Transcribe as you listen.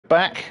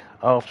back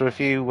after a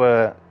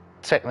few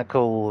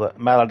technical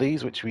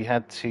maladies which we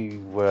had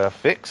to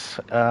fix.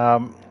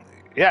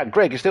 Yeah,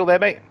 Greg, you still there,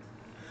 mate?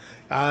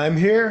 I'm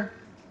here.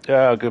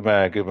 Oh, good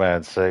man, good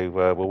man.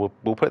 So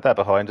we'll put that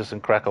behind us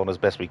and crack on as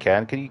best we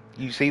can. Can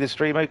you see the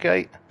stream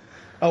okay?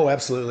 Oh,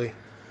 absolutely.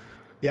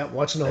 Yeah,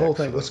 watching the whole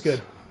thing. Looks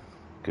Excellent.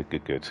 good. Good,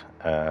 good, good.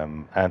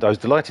 And I was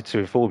delighted to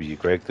inform you,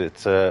 Greg,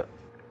 that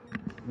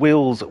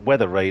Will's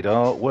weather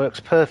radar works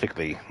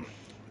perfectly.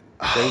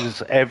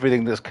 Shows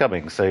everything that's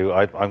coming. So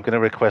I'm going to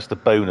request a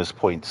bonus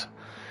point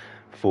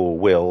for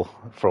Will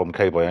from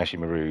Kobayashi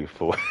Maru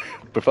for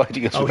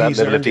providing us Oh, with that he's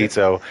level of earned it.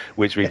 detail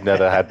which we've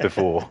never had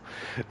before.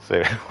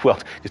 So, well,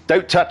 just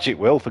don't touch it,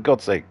 Will, for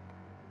God's sake.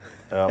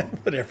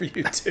 Whatever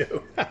you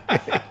do.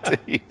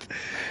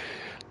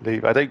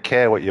 Indeed. I don't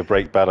care what your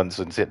brake balance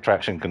and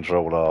traction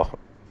control are.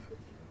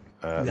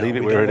 No, Leave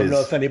it we where don't it want to know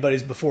is. if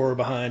anybody's before or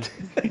behind.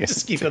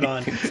 Just keep it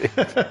on.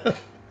 Who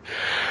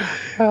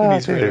Ah,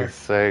 needs dear. radar?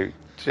 So,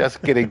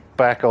 just getting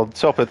back on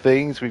top of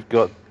things, we've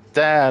got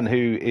Dan,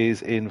 who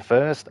is in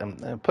first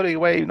and putting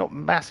away not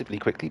massively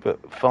quickly,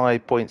 but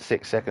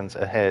 5.6 seconds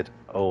ahead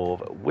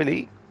of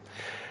Willie,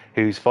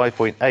 who's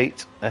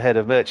 5.8 ahead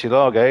of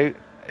Murcielago,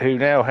 who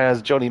now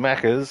has Johnny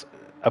Mackers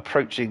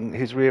approaching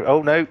his rear.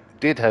 Oh no,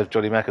 did have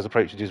Johnny Mackers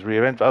approaching his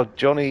rear end. Oh,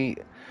 Johnny.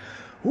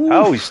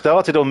 Oh, he Oof.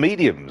 started on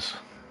mediums,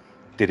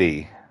 did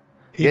he?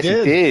 He Yes, he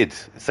did. did.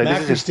 So this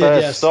is his Mackers did,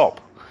 first yes.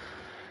 stop.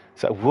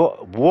 So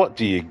what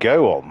do you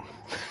go on?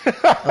 Oh,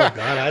 God,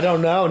 I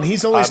don't know. And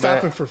he's only I'm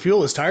stopping for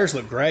fuel. His tires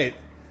look great.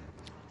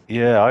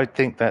 Yeah, I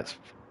think that's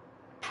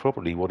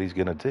probably what he's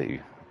going to do.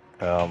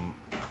 Um,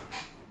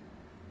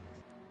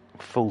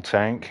 Full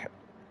tank,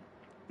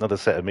 another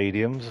set of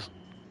mediums.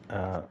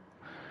 Uh,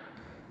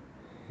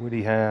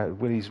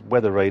 Willie's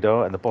weather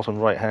radar in the bottom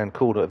right-hand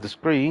corner of the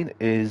screen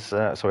is.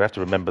 Sorry, I have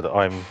to remember that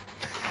I'm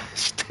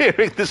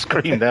steering the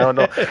screen now and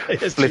not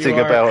Yes, you flitting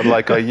are. about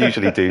like I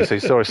usually do.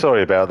 So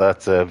sorry about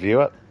that,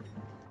 viewer.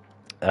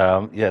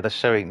 Yeah, that's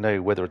showing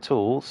no weather at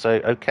all. So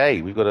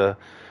okay, we've got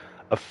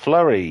a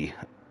flurry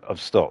of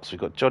stops.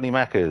 We've got Johnny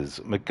Mackers,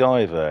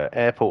 MacGyver,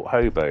 Airport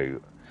Hobo.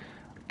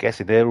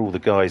 Guessing they're all the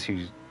guys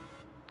who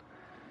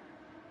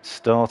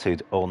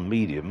started on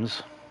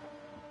mediums,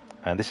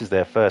 and this is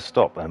their first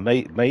stop, and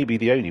may be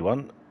the only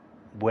one,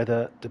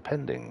 weather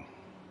depending.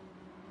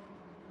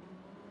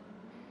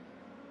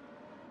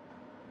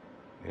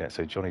 Yeah,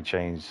 so Johnny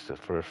changed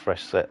for a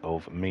fresh set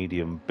of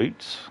medium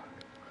boots,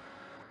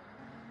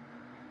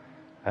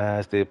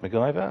 as did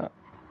MacGyver.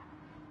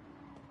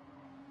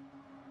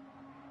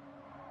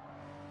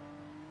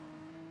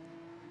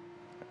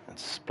 And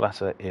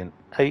Splatter in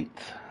 8th.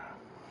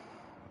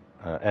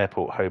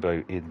 Airport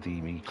Hobo in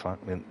the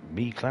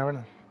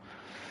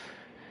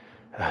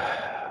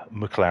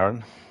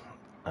McLaren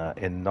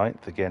in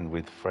 9th, again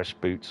with fresh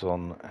boots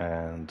on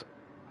and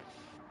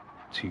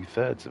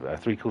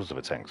 3/4 of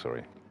a tank,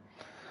 sorry.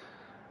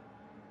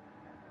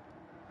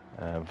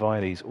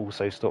 Viney's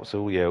also stopped,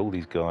 so yeah, all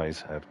these guys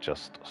have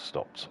just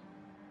stopped,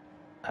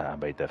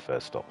 made their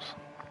first stops.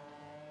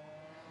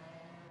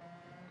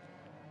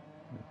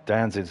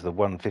 Dan's into the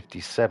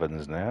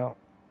 157s now.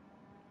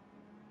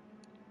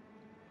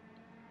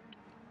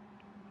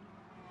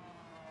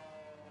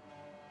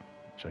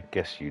 Which I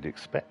guess you'd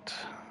expect,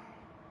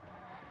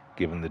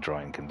 given the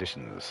drying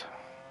conditions.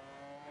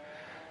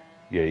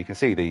 Yeah, you can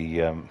see the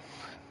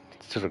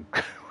sort of,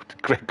 what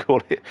did Greg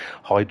call it,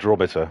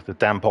 hydrometer, the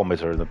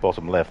dampometer in the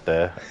bottom left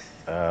there.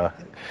 The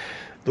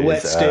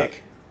wet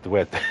stick. The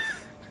wet,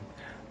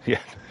 yeah,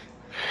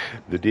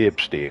 the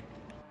dipstick.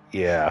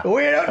 Yeah,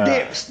 Where the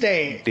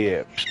dipstick?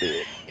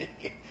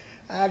 dipstick.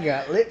 I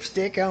got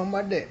lipstick on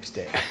my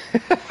dipstick.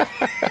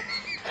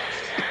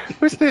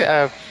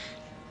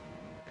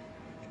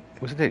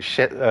 Wasn't it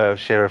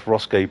Sheriff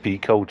Roscoe P.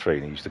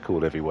 Coltrane who used to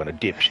call everyone a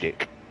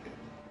dipstick?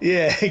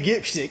 Yeah,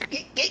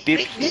 dipstick.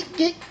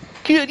 Dipstick.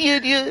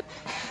 Good.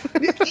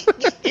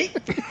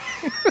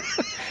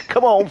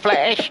 Come on,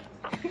 Flash.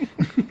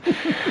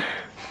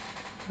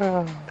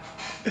 Oh,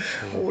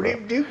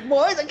 them Duke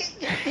boys.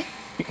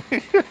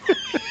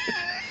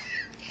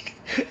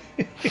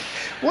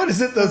 What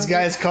is it those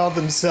guys called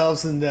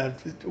themselves in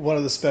one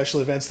of the special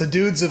events? The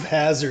Dudes of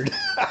Hazard.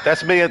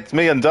 That's me. It's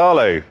me and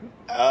Darlow.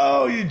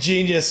 Oh, you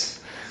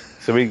genius.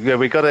 So we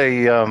got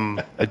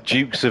a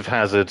Dukes of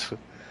Hazzard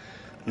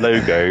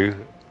logo,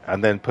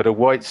 and then put a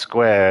white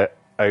square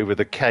over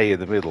the K in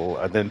the middle,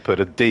 and then put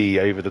a D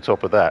over the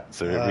top of that,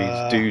 so it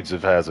reads Dudes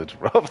of Hazzard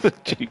rather than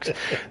Dukes.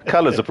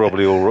 Colours are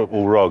probably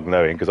all wrong,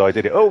 knowing because I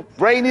did it. Oh,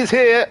 rain is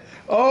here.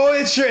 Oh,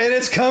 it's sure, and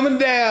it's coming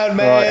down,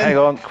 man. Right, hang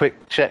on,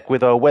 quick check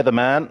with our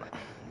weatherman.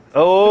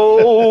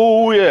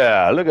 Oh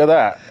yeah, look at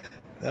that.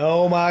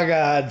 Oh my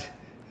God.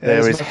 There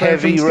As is my friend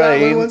heavy from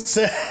Scotland rain. once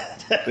said.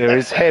 There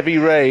is heavy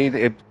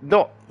rain.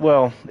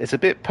 It's a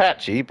bit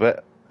patchy,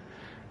 but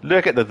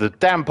look at the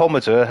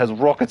dampometer has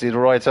rocketed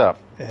right up.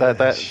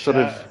 That sort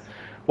of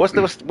what's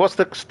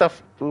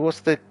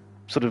the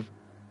sort of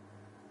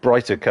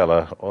brighter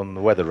colour on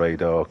the weather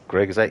radar,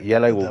 Greg? Is that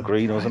yellow or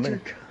green or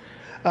something?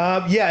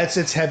 Yeah,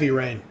 it's heavy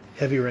rain.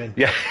 Heavy rain.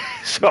 Yeah,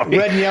 Sorry.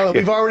 Red and yellow.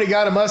 We've already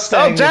got a Mustang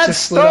Oh, that Dan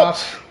just slid stopped.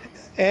 off.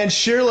 And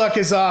Sherlock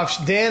is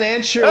off. Dan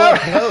and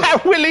Sherlock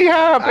both. Willie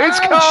Ham, it's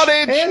Ouch.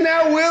 carnage. And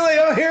now Willie.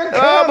 Oh, here it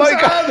comes. Oh, my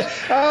God.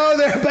 Oh,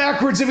 they're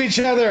backwards of each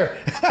other.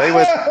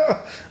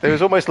 It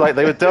was almost like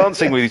they were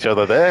dancing with each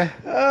other there.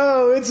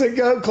 Oh, it's a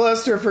goat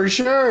cluster for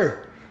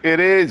sure. It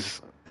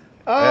is.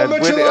 Oh, And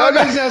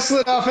Michelotti's now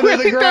slid off into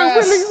the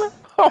grass.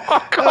 Oh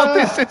my God,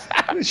 this is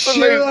absolute.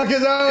 Sherlock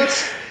is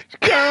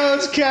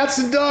it's cats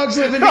and dogs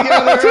living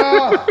together.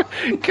 Oh.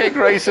 Keg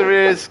Racer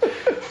is.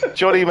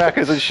 Johnny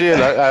Mackers and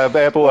Sherlock,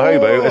 Airport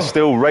Hobo, are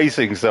still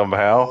racing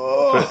somehow.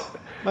 Oh,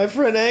 my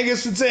friend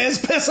Angus would say, it's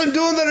pissing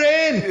doing the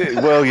rain.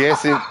 Well,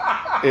 yes,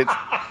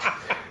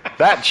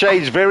 that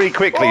changed very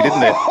quickly,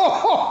 didn't it?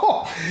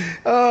 Oh,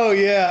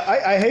 yeah.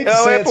 I hate to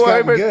say it's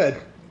gotten good.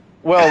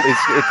 Well,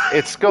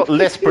 it's got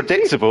less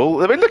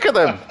predictable. I mean, look at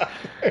them.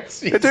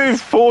 They're doing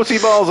 40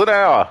 miles an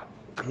hour.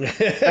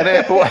 An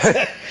airport.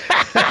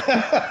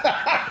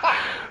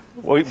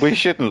 we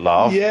shouldn't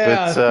laugh.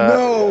 Yeah, but,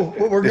 no,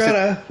 but we're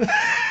gonna.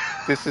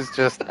 This is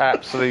just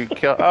absolute.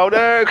 Oh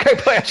no!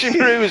 Kobayashi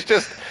is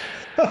just.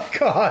 Oh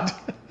God.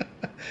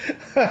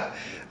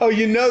 Oh,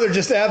 you know they're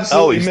just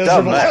absolutely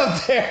miserable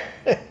out there.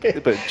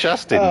 But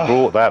Justin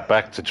brought that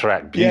back to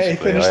track beautifully. Yeah, he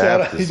finished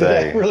that. He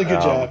did a really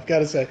good job.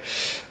 Gotta say.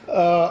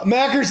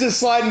 Mackers is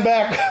sliding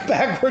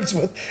backwards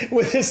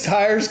with his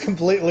tires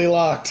completely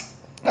locked.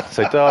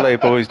 So Darley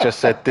Boys just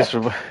said this.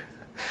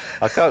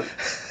 I can't.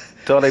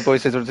 Darley Boy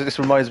says this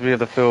reminds me of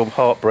the film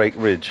Heartbreak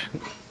Ridge.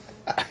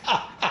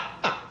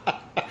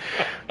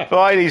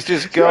 Fine, he's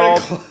just gone.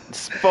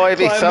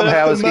 Spivey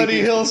somehow up the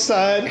muddy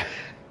hillside.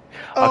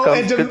 I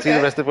couldn't see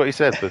the rest of what he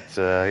said, but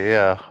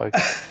yeah.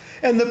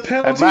 And the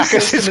penalty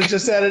system has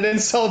just added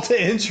insult to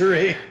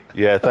injury.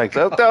 Yeah, thanks.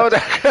 Oh, no,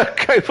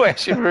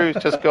 Kobayashi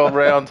Maru's just gone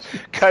round.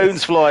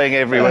 Cones flying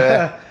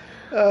everywhere.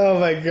 Oh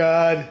my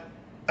God.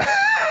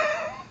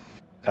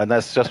 And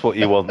that's just what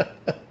you want.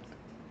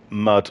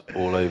 Mud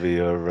all over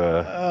your.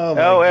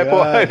 Oh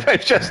Airport Hobo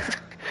just.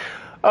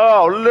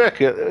 Oh,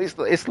 look!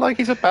 It's like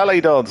he's a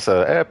ballet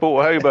dancer.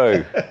 Airport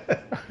Hobo.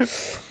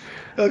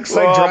 Looks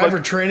like driver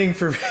training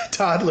for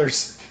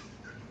toddlers.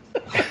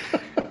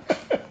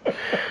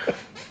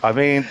 I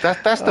mean,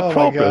 that's the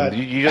problem.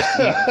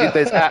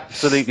 There's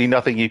absolutely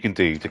nothing you can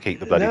do to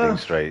keep the bloody thing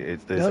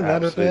straight. There's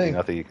absolutely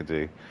nothing you can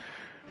do.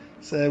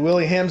 So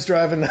Willie Ham's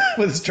driving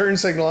with his turn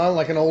signal on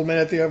like an old man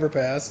at the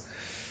overpass.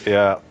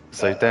 Yeah.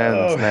 So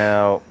Dan's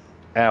now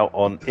out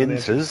on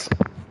inters.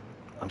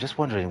 I'm just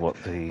wondering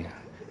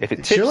if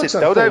it tips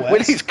it. No,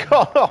 Willie's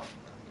gone off.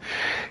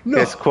 No.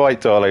 It's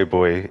quite Darlow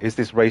Boy. Is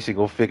this racing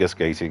or figure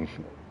skating?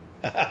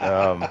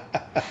 That's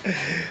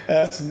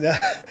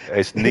not.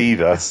 It's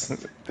neither.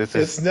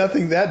 It's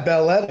nothing that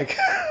balletic.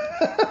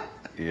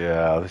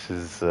 Yeah, this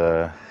is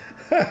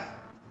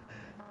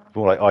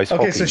more like ice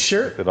hockey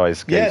than ice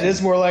skating. Yeah, it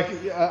is more like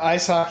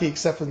ice hockey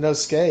except with no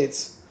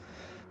skates.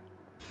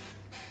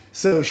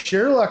 So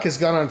Sherlock has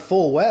gone on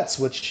full wets,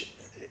 which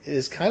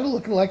is kind of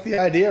looking like the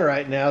idea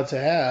right now to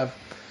have.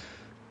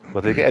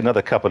 Well, they get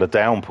another couple of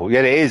downpours. Yeah,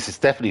 it is. It's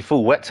definitely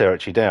full wet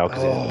territory now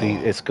because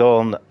it's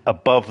gone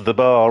above the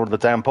bar on the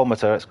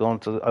dampometer. It's gone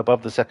to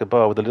above the second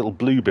bar with a little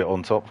blue bit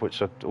on top,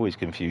 which always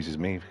confuses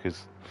me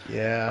because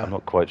I'm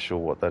not quite sure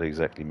what that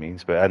exactly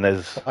means. But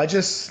Darley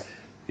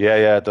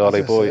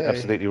Boy,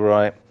 absolutely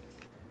right.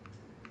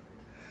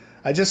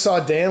 I just saw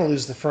Dan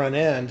lose the front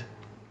end.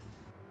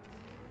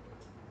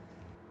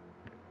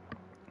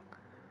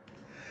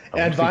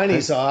 And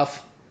Viney's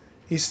off.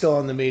 He's still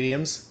on the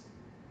mediums.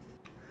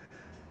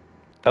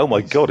 Oh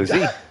my God, is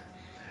he?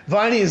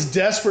 Viney is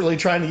desperately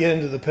trying to get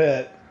into the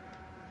pit.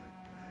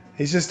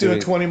 He's just doing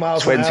 20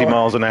 miles an hour. 20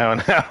 miles an hour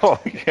now.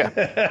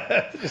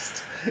 Yeah.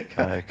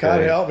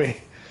 God help me.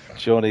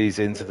 Johnny's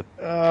into the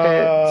pit.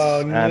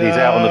 And he's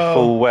out on the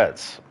full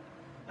wets.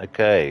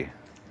 Okay.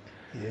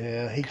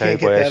 Yeah, he can't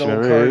get that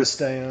old car to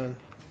stay on.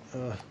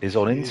 Is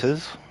on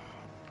inters.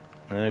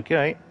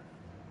 Okay.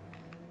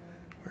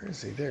 Where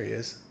is he? There he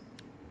is.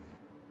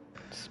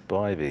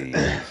 Spivey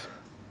is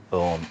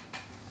on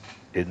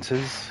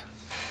inters.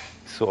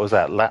 So what was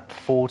that, lap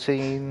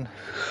 14?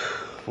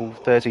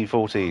 13,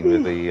 14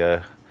 with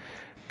the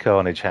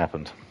carnage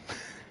happened.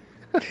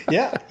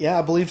 Yeah,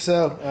 I believe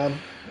so.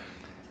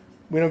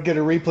 We don't get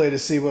a replay to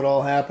see what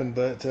all happened,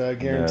 but I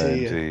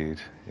guarantee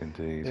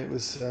Indeed. It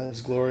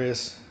was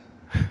glorious.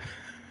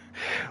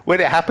 Well,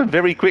 it happened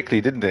very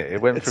quickly, didn't it?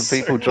 It went from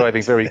people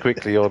driving very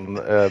quickly on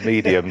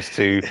mediums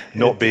to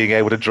not being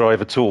able to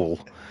drive at all.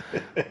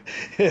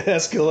 It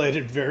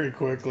escalated very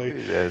quickly.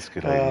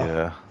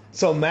 Yeah.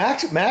 So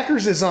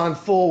Mackers is on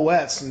full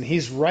wets, and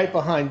he's right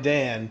behind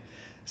Dan.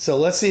 So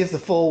let's see if the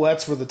full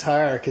wets were the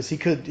tire, because he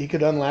could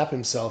unlap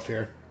himself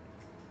here.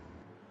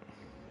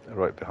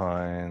 Right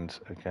behind,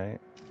 okay.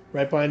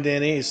 Right behind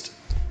Dan East.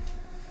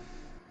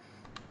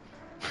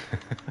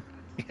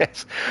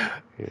 Yes.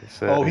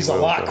 He's a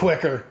lot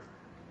quicker.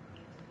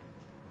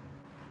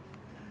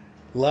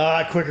 A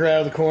lot quicker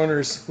out of the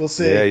corners. We'll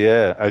see.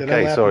 Yeah.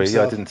 Okay, sorry.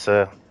 Yeah, I didn't.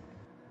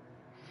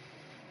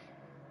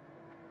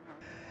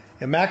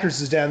 And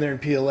Mackers is down there in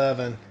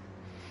P11.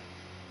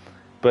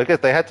 But I guess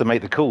they had to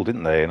make the call,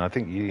 didn't they? And I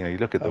think you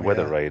look at the Oh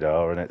weather yeah,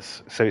 radar, and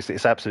it's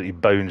absolutely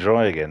bone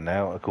dry again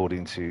now,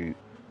 according to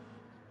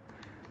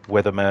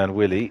Weatherman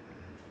Willie.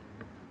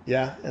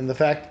 yeah, and the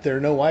fact that there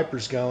are no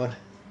wipers going.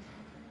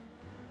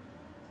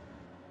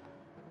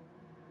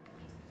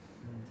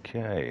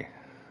 Okay.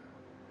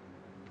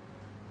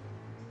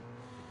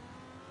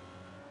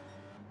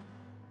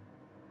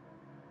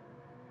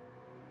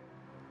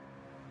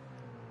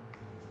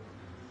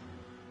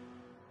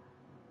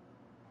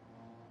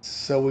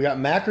 So we got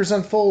Mackers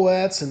on full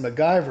wets and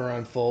MacGyver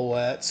on full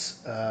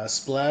wets.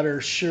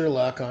 Splatter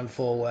Sherlock on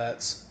full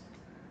wets.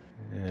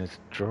 Yeah, it's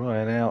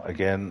drying out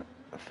again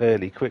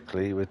fairly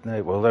quickly with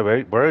no. Well,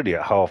 we're only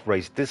at half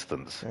race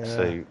distance, Yeah.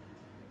 so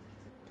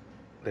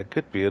there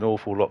could be an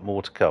awful lot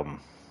more to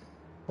come.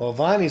 Well,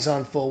 Viney's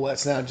on full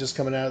wets now, just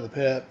coming out of the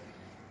pit.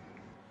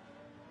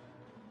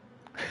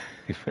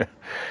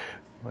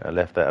 I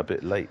left that a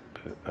bit late,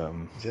 but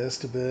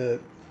Just a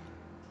bit.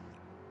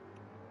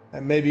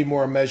 That may be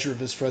more a measure of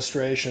his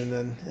frustration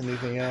than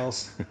anything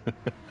else.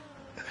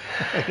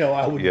 I know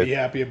I wouldn't yeah, be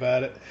happy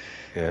about it.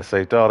 yeah.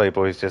 So Darley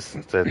Boys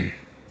just said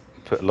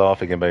put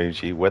laughing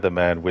emoji,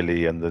 Weatherman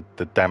Willie, and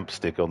the damp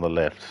stick on the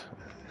left.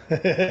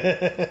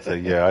 So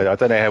yeah, I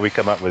don't know how we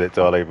come up with it,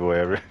 Darley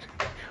Boy,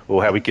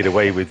 or how we get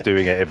away with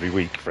doing it every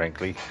week,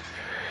 frankly.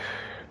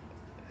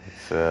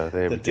 There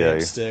we The go.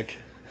 damn stick.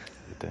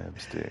 The damn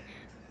stick.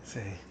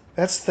 See,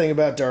 that's the thing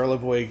about Darla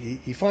Boy.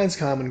 He finds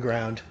common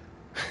ground.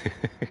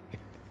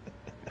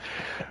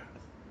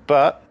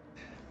 But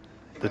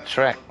the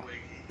track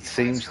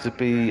seems to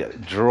be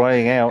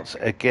drying out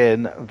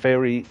again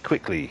very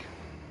quickly.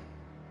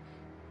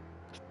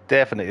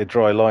 Definitely a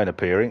dry line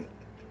appearing.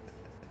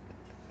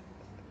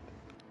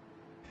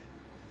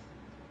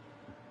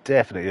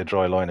 Definitely a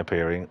dry line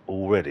appearing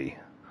already.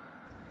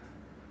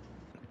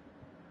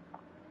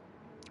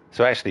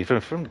 So actually,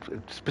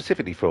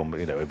 specifically from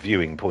a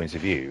viewing point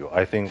of view,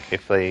 I think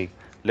if they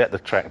let the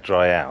track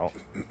dry out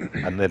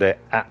and then they're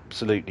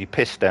absolutely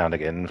pissed down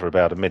again for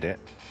about a minute,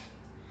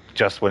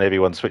 just when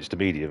everyone switched to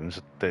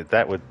mediums,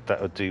 that would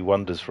do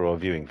wonders for our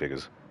viewing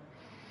figures.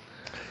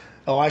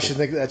 Oh, I should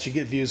think that should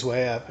get views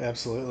way up.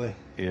 Absolutely.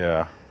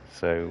 Yeah.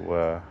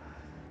 So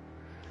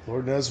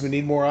Lord knows we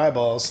need more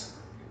eyeballs.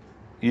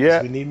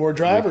 yeah, We need more we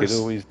drivers. could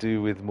always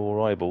do with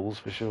more eyeballs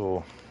for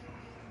sure.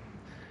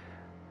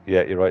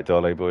 Yeah, you're right,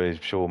 Darley Boy. I'm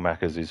sure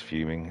Maccas is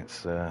fuming.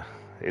 It's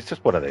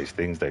just one of those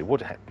things, though.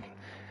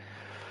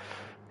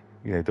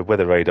 The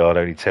weather radar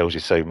only tells you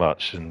so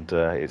much, and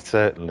it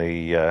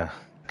certainly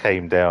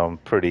came down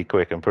pretty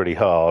quick and pretty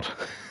hard.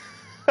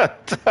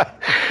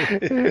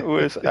 It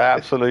was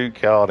absolute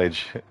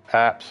carnage.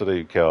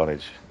 Absolute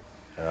carnage.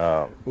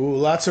 Ooh,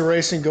 lots of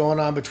racing going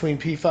on between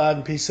P5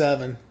 and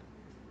P7.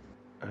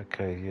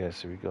 Okay, yeah,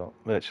 so we got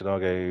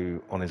Merchanago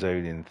on his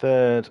own in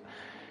third,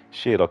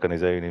 Sherlock on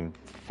his own in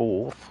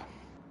fourth.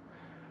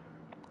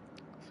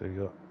 So we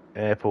got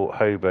Airport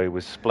Hobo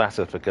with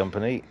Splatter for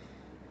company.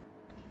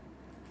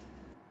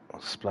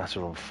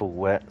 Splatter on full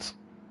wet.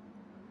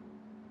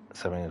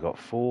 So we've got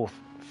fourth,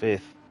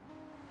 fifth,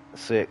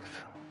 sixth,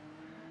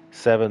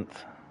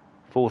 seventh,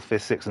 fourth,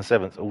 fifth, sixth, and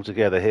seventh all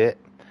together here.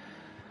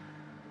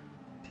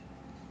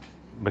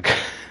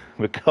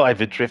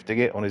 MacGyver drifting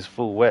it on his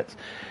full wet.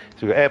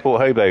 So we've got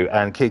Airport Hobo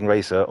and King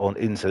Racer on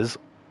inters,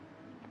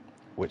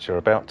 which are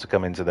about to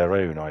come into their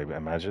own, I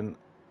imagine.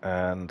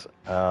 And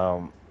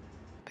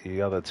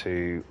the other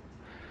two,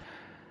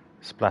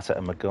 Splatter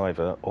and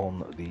MacGyver,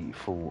 on the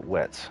full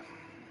wet.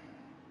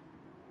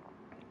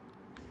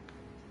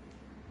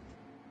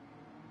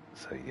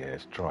 So yeah,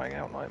 it's drying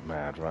out like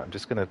mad, right? I'm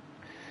just going to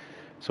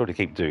sort of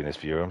keep doing this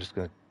for you. I'm just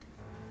going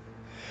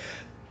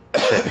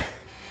to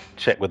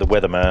check with the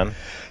weatherman.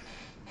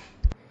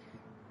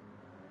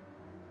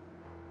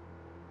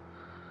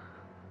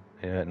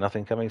 Yeah,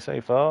 nothing coming so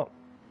far.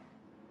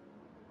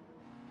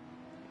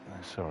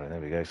 Sorry, there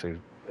we go. So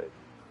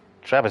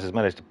Travis has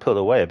managed to pull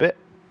away a bit,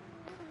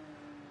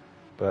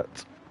 but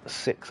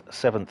 6th,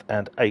 7th,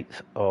 and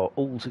 8th are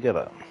all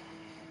together.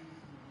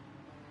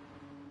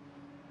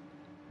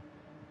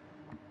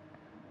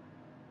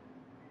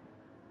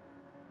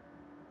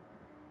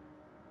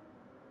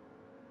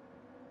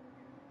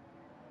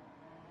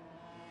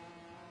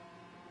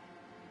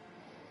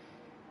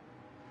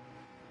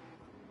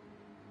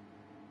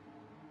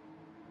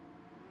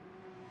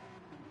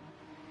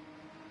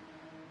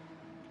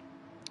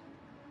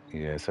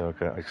 Yeah, so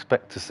I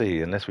expect to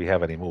see, unless we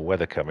have any more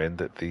weather come in,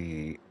 that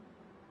the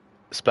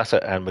Splatter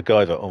and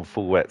MacGyver on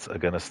full wets are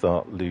going to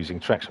start losing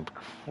traction.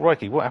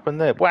 Crikey, what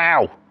happened there?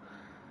 Wow!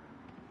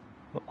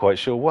 Not quite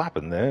sure what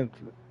happened there.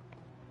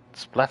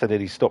 Splatter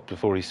nearly stopped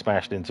before he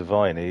smashed into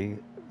Viney.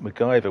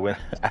 MacGyver went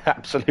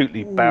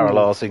absolutely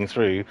barrel-arsing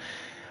through.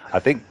 I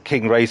think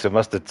King Racer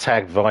must have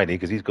tagged Viney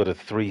because he's got a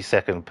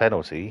 3-second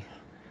penalty.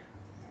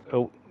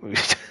 Oh,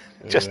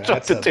 just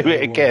tried to do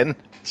it again.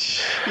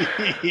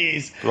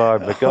 Jeez.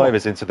 Blind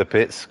MacGyver's into the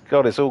pits.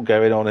 God, it's all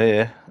going on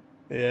here.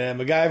 Yeah,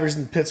 MacGyver's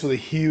in pits with a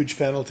huge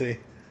penalty.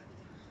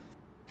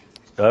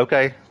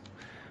 Okay.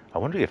 I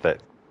wonder if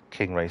that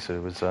King Racer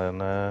was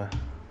on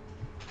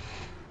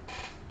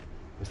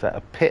Was that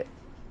a pit?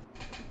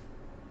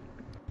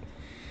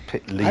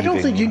 Pit leaving? I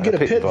don't think you can get a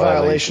pit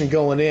violation violation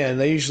going in.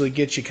 They usually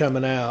get you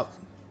coming out.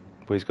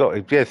 Well, he's got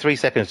 3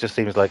 seconds. Just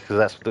seems like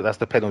cause that's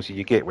the penalty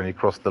you get when you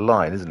cross the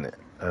line, isn't it?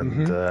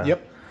 And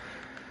Yep.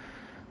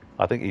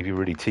 I think if you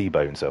really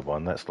T-bone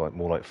someone, that's like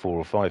more like 4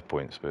 or 5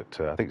 points. But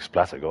I think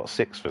Splatter got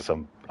 6 for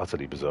some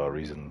utterly bizarre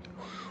reason.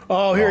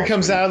 Oh, here he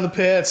comes week. out of the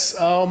pits.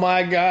 Oh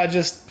my God,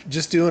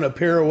 just doing a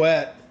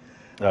pirouette.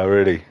 Oh,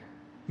 really?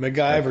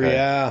 MacGyver, Okay.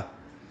 yeah.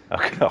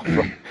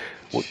 Okay.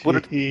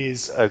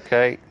 He's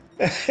okay.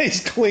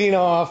 he's clean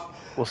off.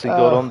 What's he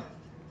got on?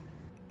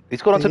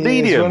 He's gone on to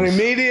mediums. He's running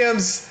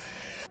mediums.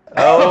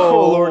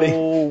 Oh, Lordy.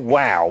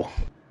 Wow.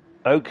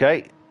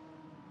 Okay.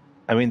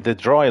 I mean, the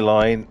dry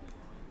line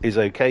is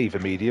okay for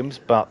mediums,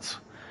 but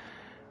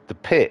the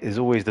pit is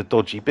always the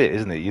dodgy bit,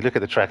 isn't it? You look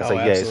at the track and say,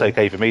 yeah, it's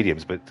okay for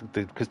mediums, but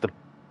because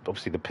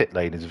obviously the pit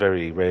lane is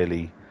very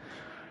rarely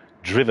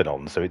driven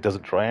on, so it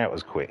doesn't dry out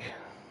as quick.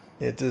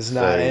 It does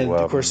not. And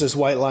of course, there's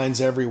white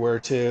lines everywhere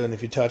too, and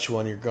if you touch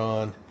one, you're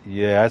gone.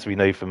 Yeah, as we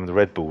know from the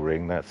Red Bull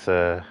Ring, that's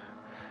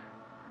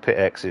pit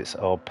exits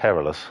are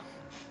perilous.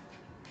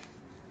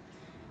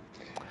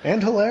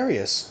 And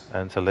hilarious.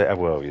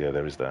 Well, yeah,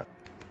 there is that.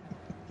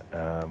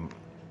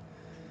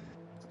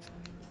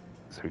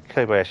 So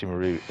Kobayashi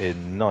Maru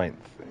in 9th,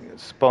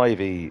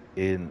 Spivey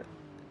in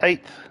 8th,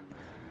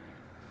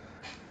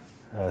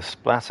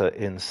 Splatter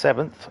in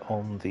 7th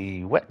on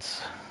the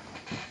wets.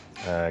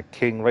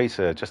 King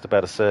Racer just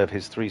about to serve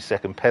his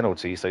 3-second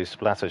penalty, so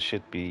Splatter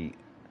should be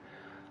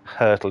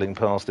hurtling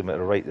past him at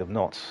a rate of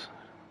knots.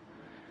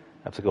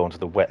 Have to go onto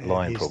the wet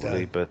line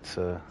probably, done.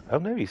 But oh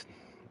no, he's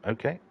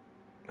okay.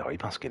 Oh, he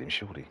must get him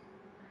shorty.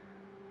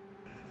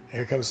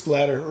 Here comes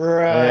Splatter.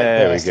 Right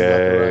there we past go. him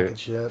up the rocket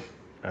ship.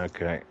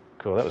 Okay,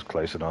 cool. That was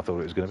closer than I thought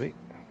it was going to be.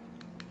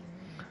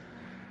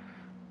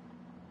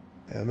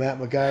 Matt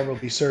MacGyver will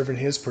be serving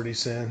his pretty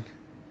soon.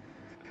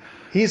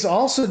 He's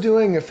also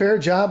doing a fair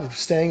job of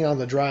staying on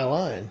the dry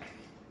line.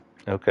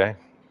 Okay,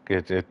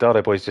 good.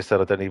 Dardo Boys just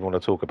said I don't even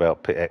want to talk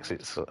about pit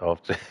exits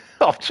after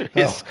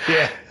his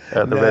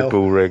the Red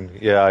Bull Ring.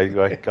 Yeah, I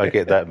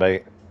get that,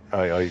 mate.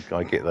 I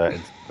get that.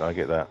 I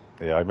get that.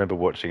 Yeah, I remember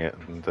watching it,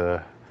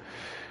 and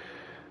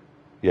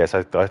yes,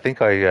 I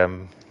think I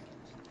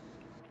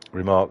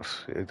remarked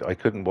I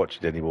couldn't watch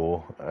it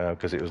anymore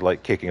because it was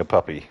like kicking a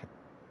puppy,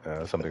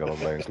 something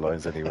along those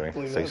lines. Anyway,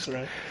 so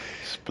right.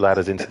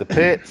 Splatters into the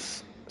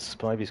pits.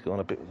 Spivey's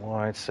gone a bit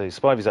wide, so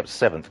Spivey's up to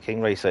 7th.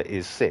 King Racer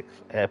is 6th.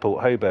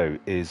 Airport Hobo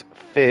is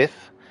 5th.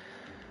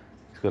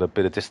 He's got a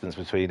bit of distance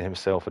between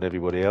himself and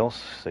everybody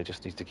else, so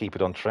just needs to keep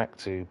it on track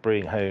to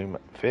bring home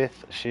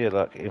 5th. Sheer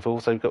luck. We've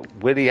also got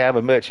Willie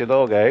Hammer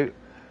Murcielago.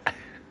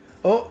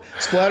 Oh,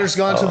 Splatter's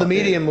gone to the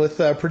medium with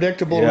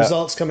predictable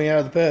results coming out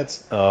of the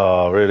pits.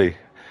 Oh, really?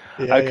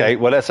 Yeah, okay,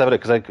 well, let's have a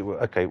look.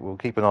 We'll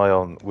keep an eye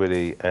on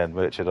Willie and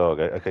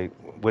Murcielago. Okay,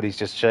 Willie's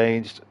just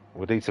changed.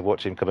 We'll need to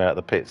watch him come out of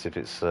the pits if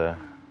it's...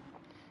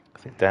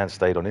 I think Dan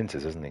stayed on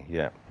Inters, isn't he?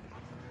 Yeah.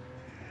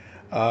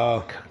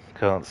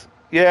 Can't.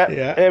 Yeah,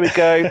 there we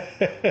go.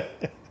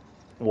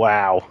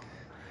 Wow.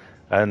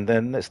 And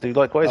then let's do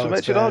likewise for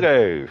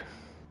Murcielago.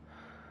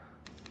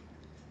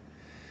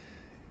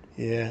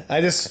 Yeah, I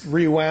just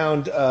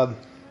rewound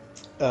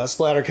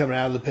Splatter coming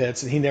out of the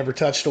pits, and he never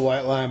touched a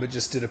white line, but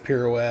just did a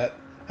pirouette,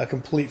 a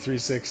complete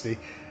 360.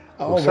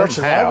 Oh, well,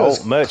 somehow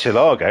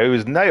Murcielago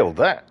has nailed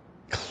that.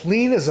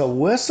 Clean as a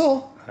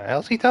whistle?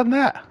 How's he done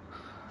that?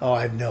 Oh,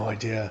 I have no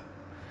idea.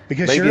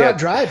 Because you're not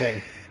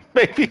driving.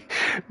 Maybe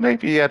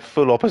he had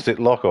full opposite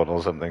lock on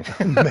or something.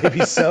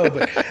 Maybe so,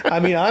 but I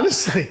mean,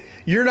 honestly,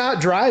 you're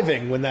not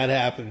driving when that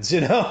happens,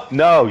 you know?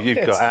 No, you've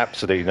got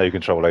absolutely no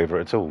control over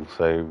it at all.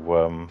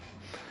 So,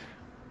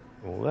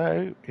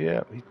 although,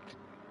 yeah.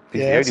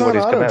 It's on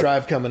auto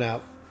drive coming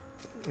out.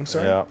 I'm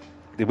sorry? Yeah.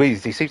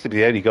 He seems to be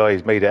the only guy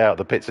who's made it out of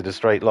the pits in a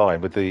straight line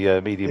with the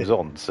mediums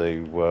on,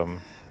 so...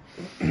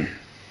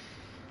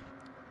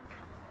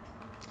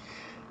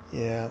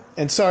 Yeah,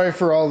 and sorry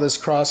for all this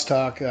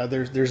crosstalk.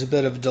 There's a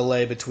bit of a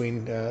delay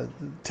between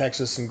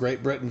Texas and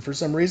Great Britain for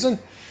some reason.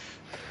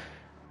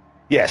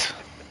 Yes.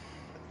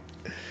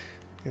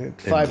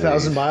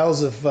 5,000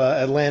 miles of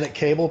Atlantic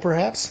cable,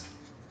 perhaps?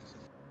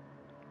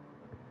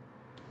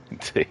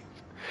 Indeed.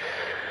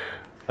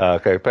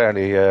 Okay,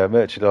 apparently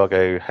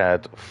Murcielago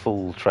had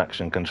full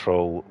traction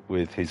control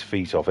with his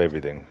feet off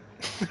everything.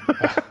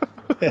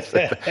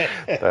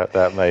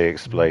 that may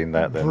explain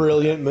that then.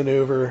 Brilliant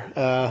maneuver.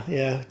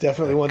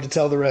 Definitely wanted to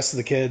tell the rest of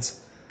the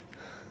kids.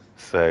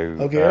 So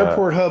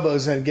Airport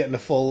Hobo's then getting a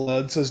full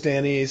load, so's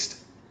Dan East.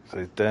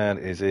 So Dan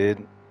is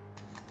in.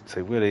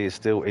 So Willie is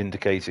still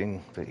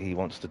indicating that he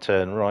wants to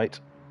turn right.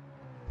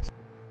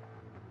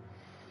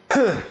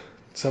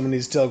 Someone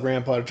needs to tell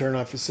Grandpa to turn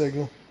off his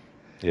signal.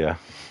 Yeah.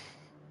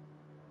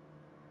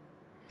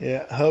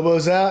 Yeah,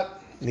 Hobo's out.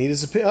 He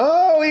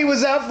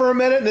was out for a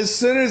minute, and as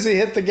soon as he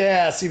hit the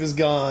gas, he was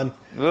gone.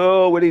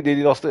 Oh, Willie did.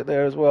 He lost it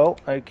there as well.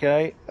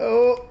 Okay.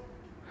 Oh.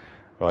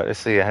 Right, let's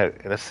see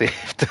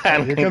if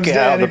Dan Here can comes get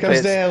Dan. out of the Here comes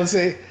pits. Dan. Let's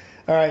see.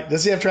 All right,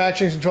 does he have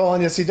traction control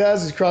on? Yes, he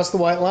does. He's crossed the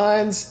white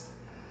lines.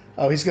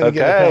 Oh, he's going to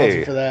get the penalty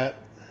Okay. for that.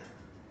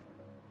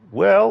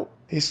 Well,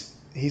 He's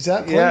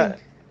out clean. yeah,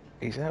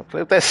 he's out.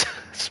 This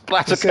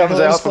splatter Let's say comes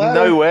hello to out from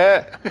Splatter.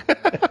 nowhere.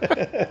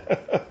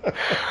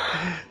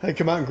 They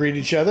come out and greet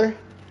each other.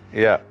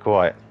 Yeah,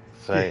 quite.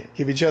 So,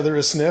 Give each other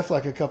a sniff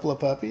like a couple of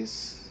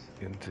puppies.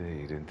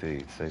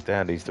 indeed. So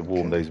Dan needs to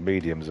warm Okay. those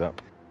mediums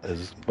up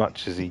as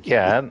much as he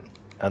can,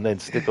 and then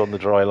stick on the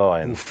dry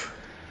line. Oof.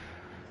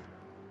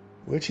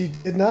 Which he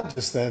did not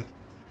just then.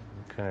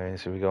 Okay,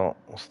 so we got,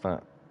 what's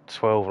that?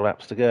 12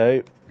 laps to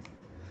go.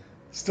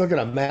 Still got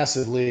a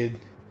massive lead.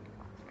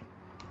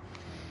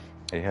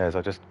 He has.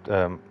 I just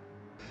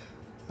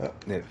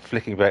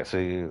flicking back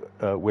to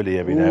Willie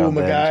every now Ooh, and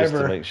then just to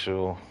MacGyver. make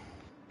sure.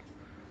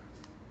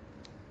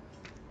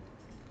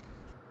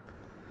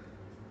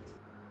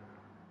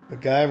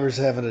 MacGyver's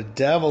having a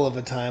devil of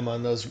a time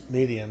on those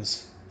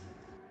mediums.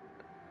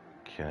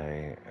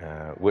 Okay,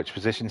 which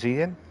position's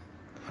he in?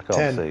 I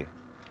can't 10. see.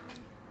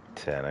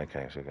 10.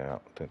 Okay, so go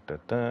up. Da, da,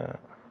 da.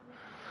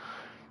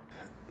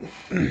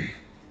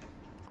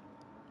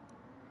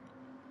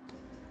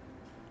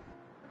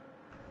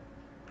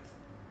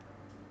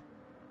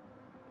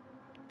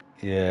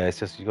 Yeah, it's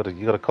just you got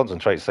to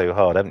concentrate so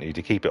hard, haven't you,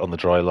 to keep it on the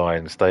dry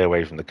line, stay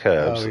away from the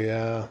curves. Oh,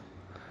 yeah.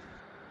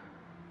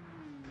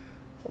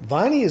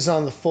 Viney is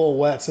on the full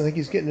wets. I think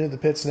he's getting into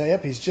the pits now.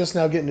 Yep, he's just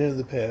now getting into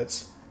the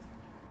pits.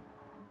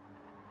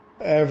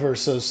 Ever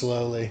so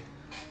slowly.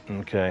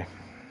 Okay.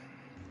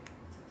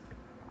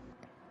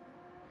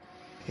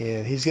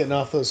 And he's getting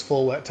off those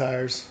full wet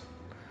tires.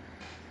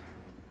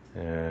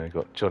 Yeah,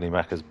 got Johnny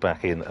Mackers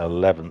back in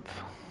 11th.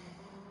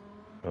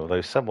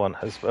 Although someone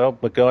has, well,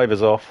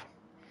 MacGyver's off.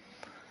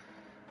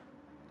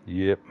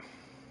 Yep.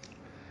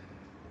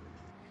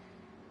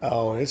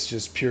 Oh, it's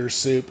just pure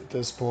soup at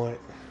this point.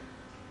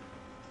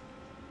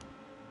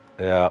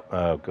 Yeah.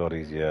 Oh God,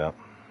 yeah.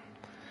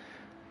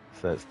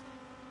 So that's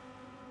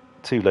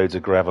 2 loads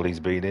of gravel he's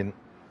been in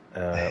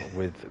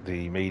with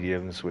the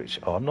mediums, which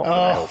are not going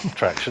to help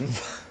traction.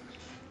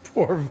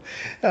 Poor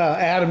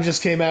Adam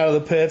just came out of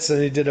the pits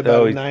and he did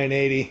about a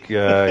 980.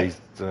 Yeah,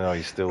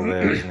 he's still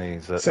there, isn't he?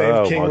 So, Same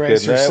oh King my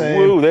Racer goodness! same.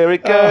 Woo! There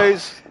it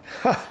goes.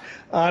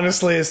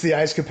 Honestly, it's the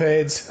ice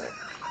capades.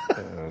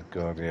 Oh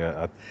God,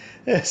 yeah.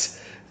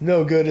 It's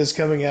no good is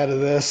coming out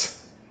of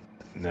this.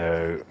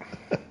 No.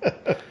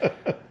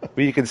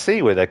 But you can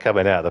see where they're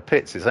coming out of the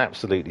pits. It's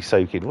absolutely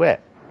soaking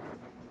wet.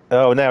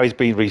 Oh, now he's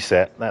been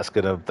reset.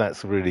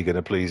 That's really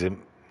gonna please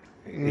him.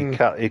 He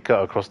cut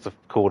across the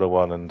corner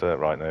one, and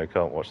right now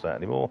can't watch that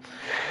anymore.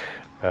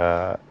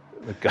 Okay,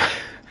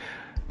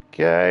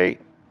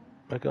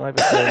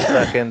 MacGyver's throwing the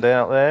back end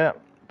out there,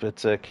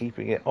 but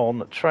keeping it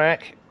on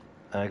track.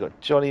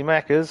 Got Johnny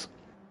Mackers.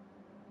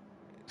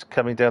 It's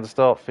coming down the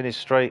start, finish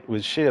straight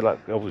with Sheerluck.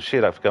 Obviously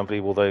Sheerluck for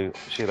company, although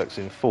Sheerluck's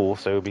in 4th,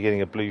 so we'll be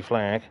getting a blue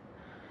flag.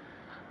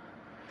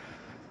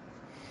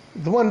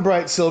 The one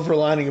bright silver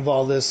lining of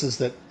all this is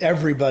that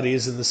everybody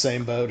is in the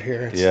same boat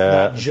here. It's Yeah.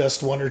 not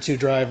just 1 or 2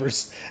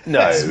 drivers.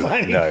 No.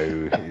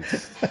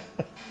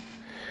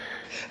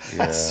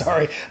 Yeah.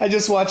 Sorry, I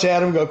just watched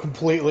Adam go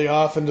completely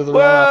off into the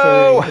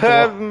Whoa! runoff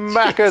area.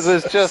 Mackers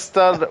has just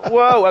done.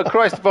 Whoa!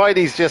 Christ,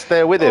 Viney's just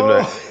there with him.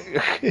 Look.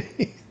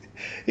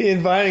 He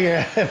and Viney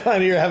are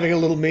having a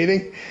little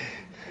meeting.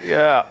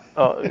 Yeah.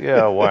 Oh,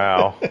 yeah.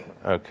 Wow.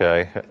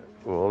 Okay.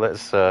 Well,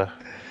 let's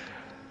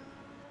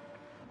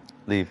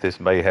leave this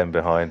mayhem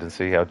behind and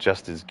see how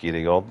Justin's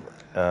getting on.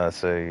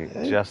 So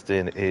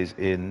Justin is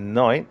in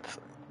 9th,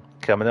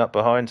 coming up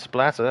behind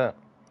Splatter.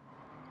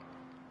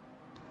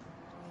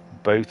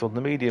 Both on the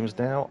mediums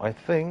now, I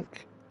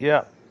think.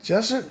 Yeah.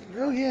 Justin,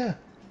 oh yeah.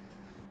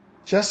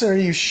 Justin, are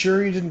you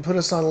sure you didn't put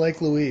us on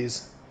Lake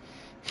Louise?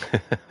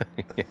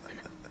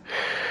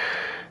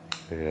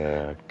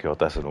 Yeah, God,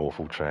 that's an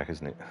awful track,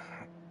 isn't it?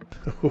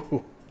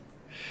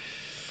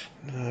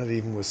 Not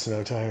even with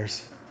snow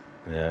tires.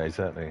 Yeah,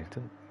 exactly.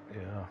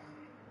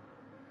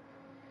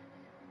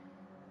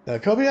 Yeah.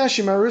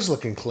 Kobayashi Maru's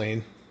looking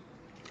clean.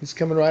 He's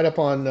coming right up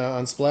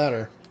on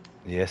Splatter.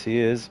 Yes, he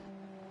is.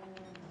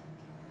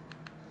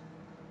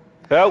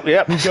 Oh,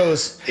 yep. He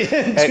goes into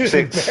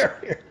the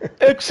barrier.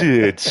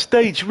 Exit,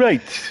 stage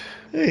right.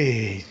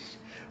 Hey,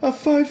 a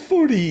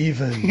 540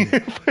 even.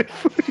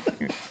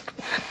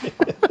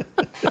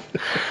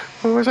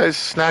 What was that?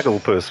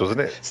 Snagglepuss, wasn't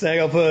it?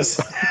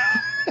 Snagglepuss.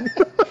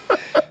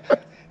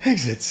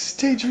 Exit,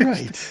 stage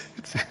right.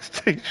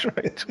 Stage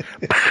right.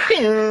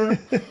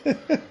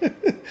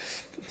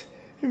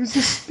 It was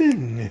a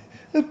spin,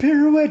 a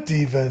pirouette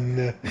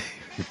even.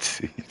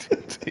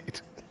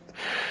 Indeed.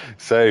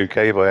 So,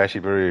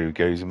 Kobayashi Maru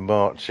goes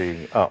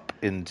marching up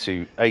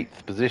into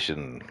 8th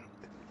position.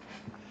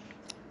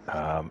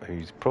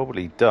 Who's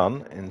probably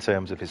done in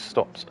terms of his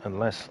stops,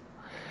 unless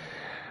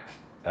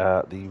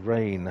the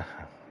rain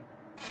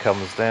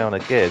comes down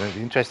again.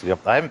 Interesting.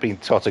 I haven't been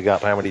totting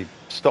up how many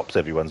stops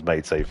everyone's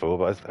made so far,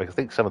 but I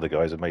think some of the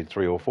guys have made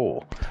 3 or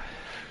 4.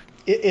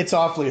 It's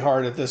awfully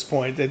hard at this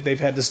point. They've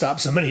had to stop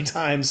so many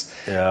times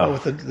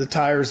with the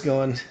tires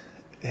going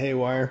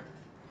haywire.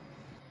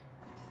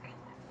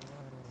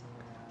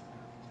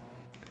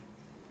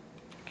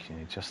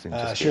 Okay, Adjusting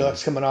to Sherlock's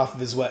spins. coming off of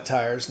his wet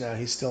tires now.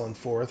 He's still in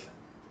fourth.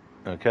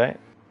 Okay.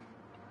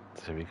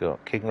 So we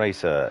got King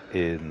Racer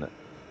in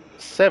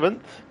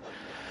seventh.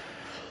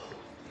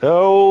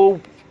 Oh,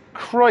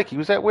 crikey,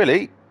 was that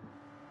Willie?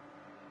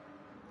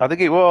 I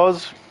think it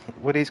was.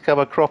 Willie's come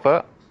a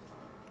cropper.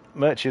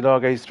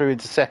 Murcielago's through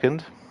into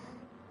second.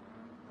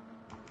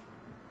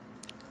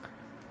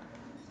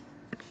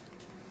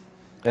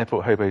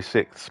 Airport Hobo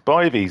sixth.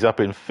 Spivey's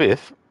up in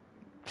fifth.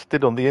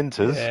 Still on the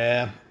inters.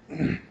 Yeah.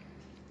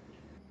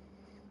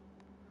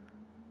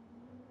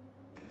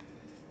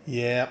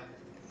 Yeah.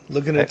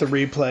 Looking at the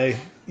replay,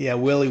 yeah,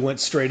 Willie went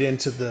straight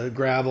into the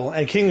gravel,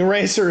 and King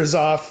Racer is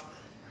off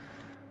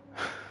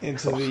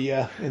into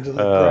the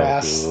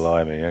grass. Oh,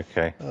 blimey,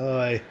 okay.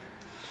 Oh,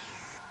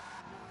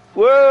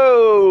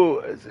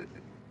 Whoa!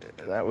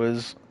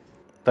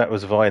 That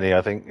was Viney,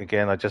 I think.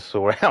 Again, I just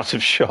saw out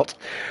of shot.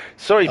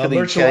 Sorry for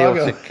the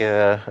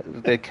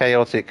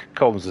chaotic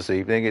comms this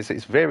evening.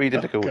 It's very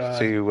difficult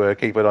to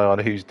keep an eye on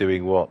who's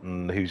doing what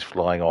and who's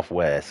flying off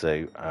where.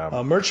 So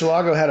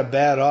Murcielago had a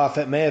bad off.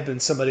 That may have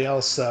been somebody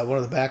else, one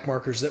of the back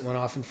markers that went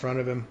off in front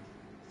of him.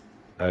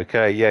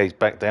 Okay, yeah, he's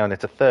back down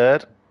into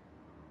third.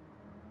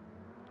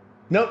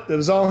 Nope, it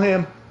was all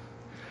him.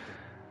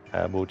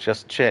 We'll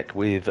just check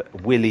with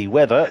Willie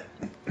Weather,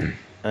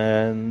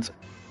 and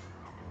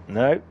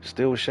no,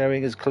 still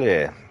showing as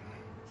clear.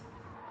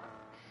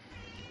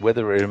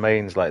 Whether it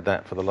remains like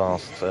that for the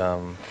last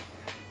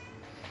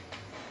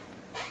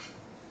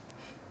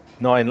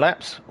 9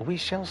 laps, we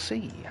shall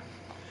see.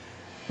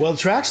 Well, the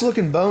track's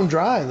looking bone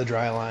dry in the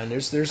dry line.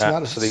 There's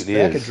not a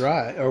speck of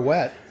dry or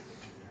wet.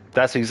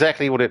 That's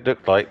exactly what it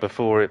looked like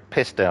before it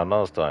pissed down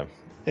last time.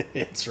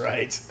 It's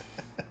right.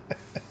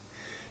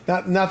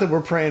 Not that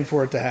we're praying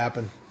for it to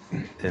happen.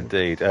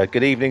 Indeed.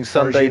 Good evening,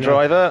 Sunday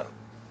driver,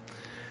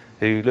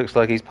 who looks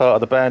like he's part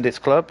of the Bandits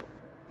Club.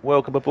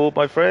 Welcome aboard,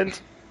 my friend.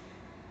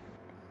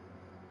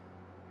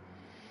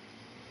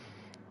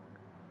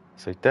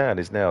 So Dan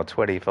is now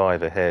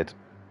 25 ahead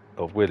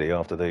of Willie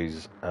after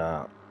those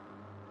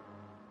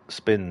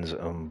spins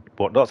and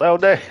whatnot. Oh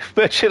no,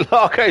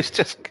 Murcielago's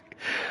just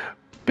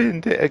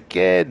binned it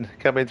again,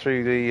 coming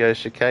through the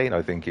chicane.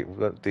 I think it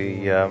was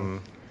the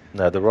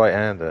the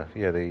right-hander.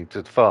 Yeah, the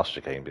fast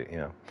chicane bit.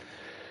 Yeah.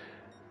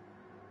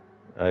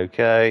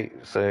 Okay,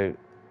 so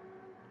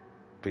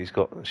but he's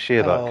got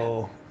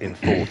Sherlock in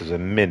fourth. There's a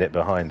minute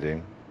behind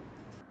him.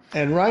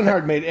 And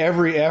Reinhardt made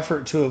every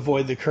effort to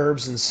avoid the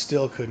curbs and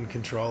still couldn't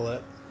control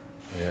it.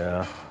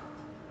 Yeah.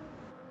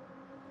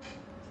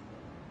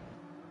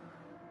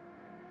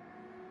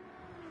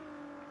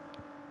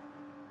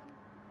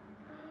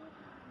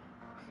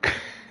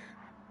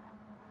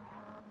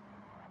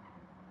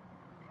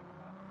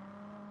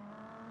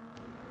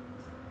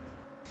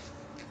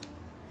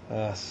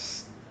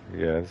 Yes.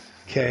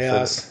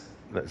 Chaos.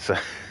 Let's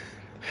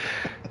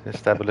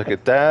just have a look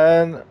at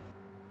Dan,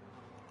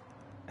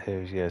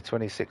 who's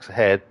 26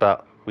 ahead,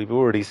 but we've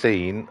already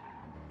seen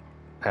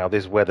how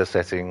this weather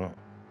setting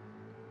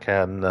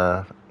can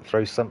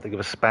throw something of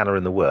a spanner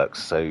in the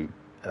works. So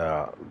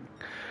we'll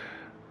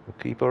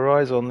keep our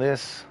eyes on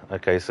this.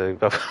 Okay, so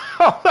that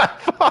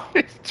far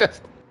is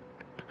just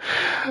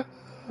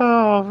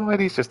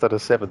he's just done a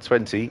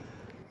 720.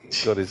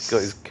 Got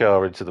his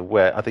car into the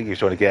wet. I think he was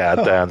trying to get out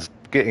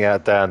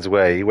of Dan's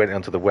way. He went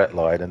onto the wet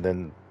line and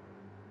then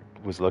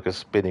was like a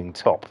spinning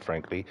top,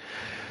 frankly.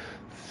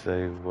 So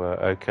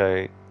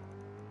okay,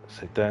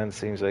 so Dan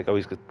seems like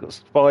he's got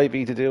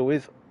Spivey to deal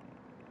with.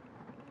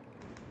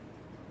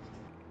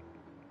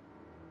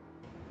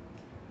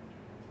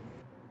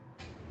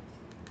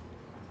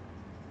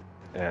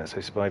 Yeah, so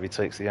Spivey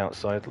takes the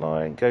outside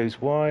line, goes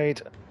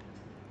wide.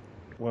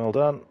 Well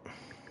done.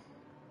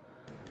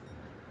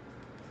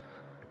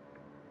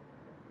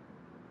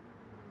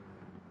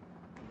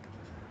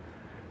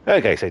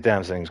 Okay, so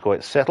Dan's thing's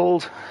quite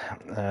settled.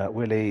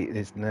 Willie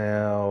is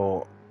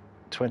now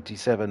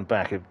 27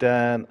 back of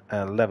Dan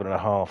and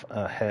 11.5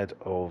 ahead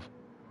of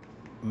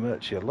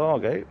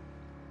Murcielago.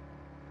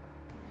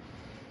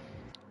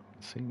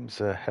 Seems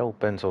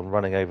hell-bent on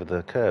running over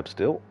the curb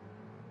still.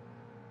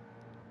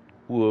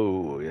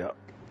 Whoa, yeah,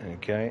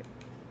 okay.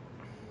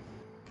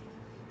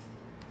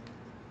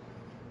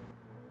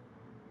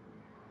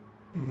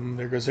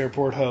 There goes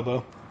Airport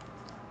Hobo.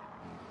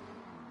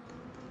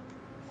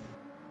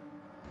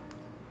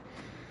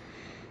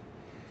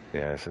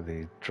 Yeah, so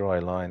the dry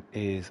line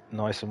is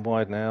nice and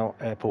wide now.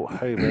 Airport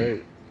Hobo.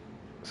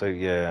 So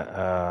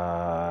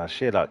yeah,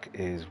 Sherlock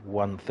is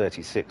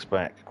 136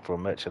 back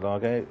from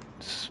Murcielago.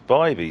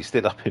 Spivey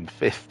still up in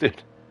fifth,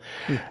 dude.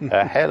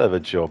 A hell of a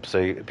job. So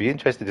it'd be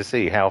interesting to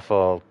see how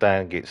far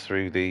Dan gets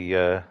through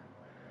the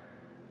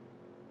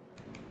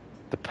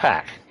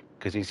pack,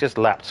 because he's just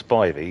lapped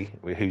Spivey,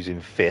 who's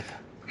in fifth.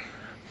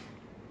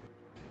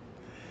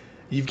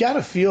 You've got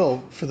to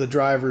feel for the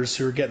drivers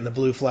who are getting the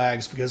blue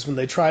flags, because when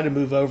they try to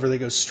move over, they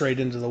go straight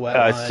into the wet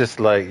line. It's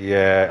just like,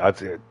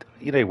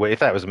 if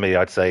that was me,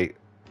 I'd say,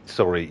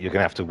 sorry, you're going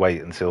to have to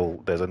wait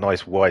until there's a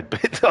nice wide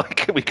bit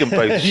we can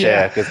both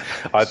share, because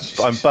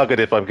I'm buggered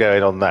if I'm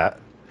going on that.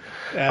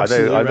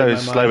 absolutely I read know my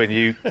it's slowing mind.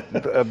 you.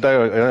 I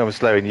know I'm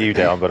slowing you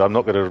down, but I'm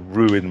not going to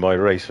ruin my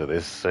race for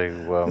this.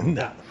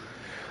 No.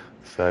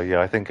 So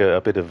yeah, I think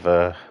a bit of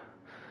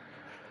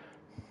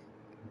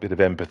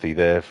empathy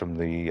there from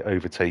the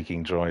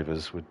overtaking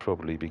drivers would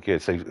probably be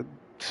good. So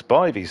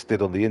Spivey's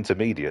still on the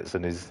intermediates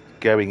and is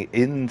going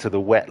into the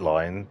wet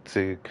line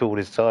to cool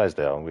his tyres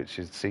down, which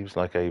seems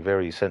like a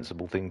very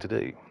sensible thing to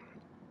do.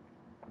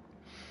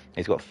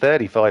 He's got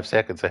 35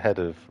 seconds ahead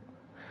of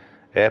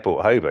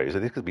Airport Hobo, so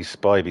this could be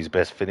Spivey's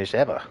best finish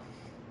ever.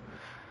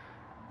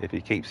 If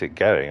he keeps it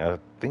going, I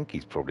think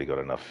he's probably got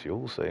enough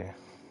fuel, so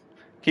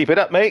keep it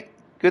up, mate.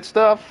 Good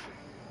stuff.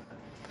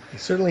 He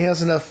certainly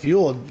has enough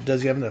fuel.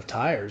 Does he have enough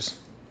tires?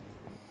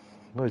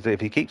 Well, if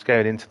he keeps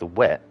going into the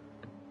wet,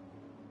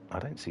 I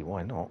don't see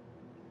why not.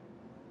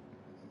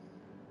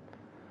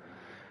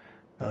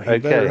 Oh, he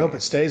better hope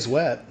it stays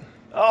wet.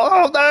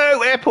 Oh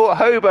no! Airport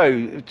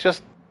Hobo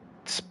just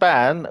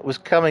was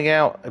coming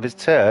out of his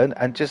turn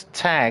and just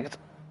tagged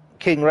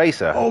King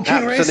Racer. Oh,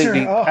 King Racer!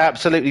 Oh.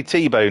 Absolutely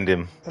T-boned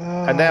him. Oh,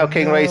 And now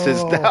King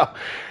Racer's no.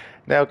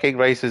 now King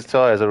Racer's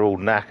tyres are all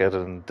knackered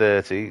and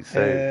dirty.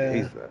 So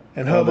he's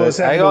and Hobo's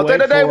having hang on, to wait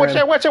no, for watch him.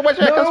 out, watch out.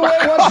 No,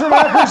 wait, watch for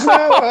Mackers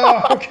now.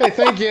 Oh, okay,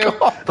 thank you.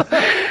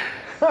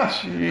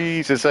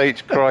 Jesus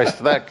H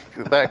Christ, that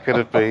could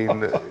have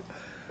been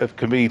of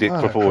comedic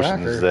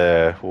proportions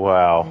there.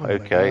 Wow. Oh,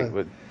 okay,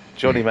 but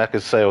Johnny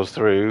Mackers sails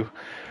through,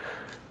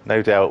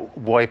 no doubt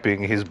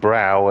wiping his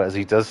brow as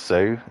he does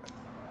so,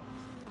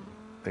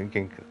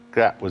 thinking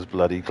that was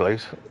bloody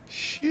close.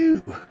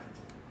 Shoo.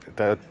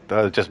 That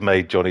just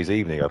made Johnny's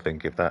evening, I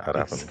think, if that had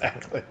happened.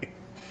 Exactly.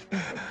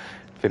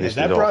 Finished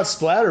that it brought off.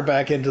 Splatter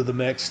back into the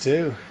mix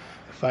too,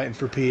 fighting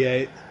for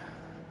P8.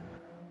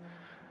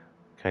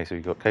 Okay, so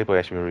we've got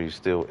K-Boy Ashmaru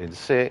still in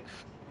 6th.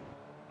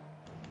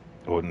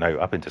 Or no,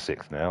 up into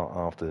 6th now,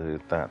 after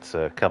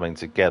that coming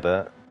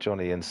together.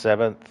 Johnny in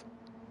 7th.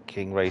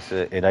 King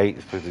Racer in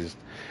 8th with his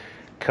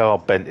car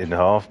bent in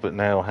half, but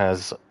now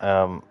has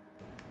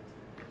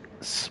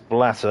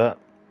Splatter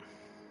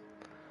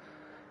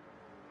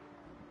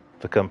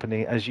for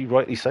company, as you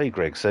rightly say,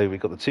 Greg. So we've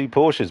got the two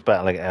Porsches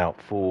battling it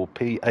out for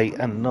P8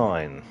 and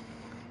 9.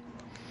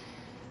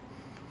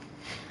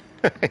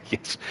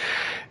 Yes,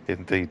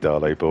 indeed,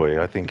 Darlow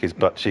boy. I think his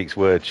butt cheeks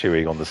were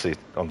chewing on the seat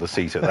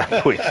at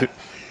that point.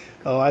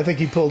 Oh, I think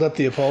he pulled up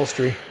the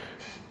upholstery.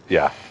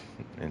 Yeah,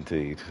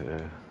 indeed.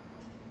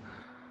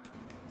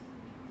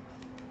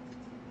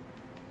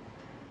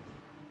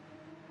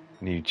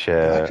 New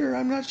chair. Doctor,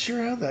 I'm not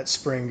sure how that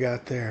spring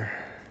got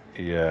there.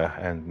 Yeah,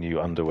 and new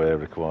underwear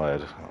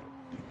required.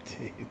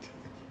 Indeed.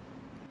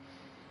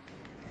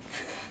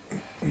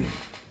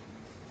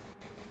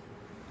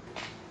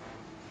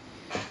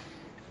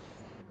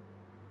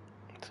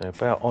 So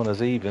about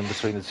honours even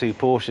between the two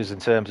Porsches in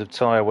terms of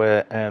tyre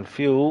wear and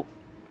fuel.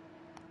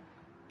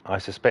 I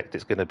suspect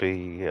it's going to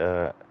be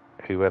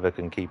whoever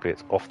can keep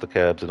it off the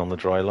curbs and on the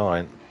dry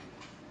line.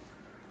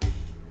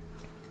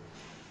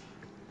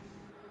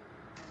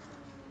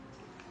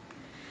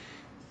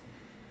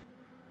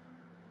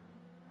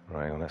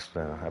 Right, well, let's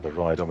have a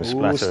ride on with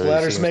Splatter.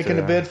 Splatter's making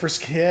a bid for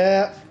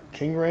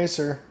King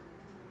Racer.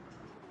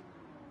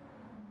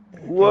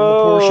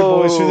 Whoa! The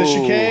Porsche boys through the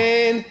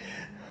chicane.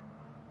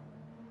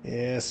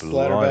 Yeah,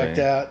 Splatter backed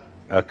out.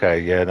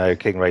 Okay, yeah, no,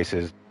 King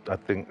Racer's, I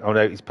think, oh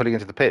no, he's pulling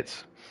into the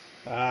pits.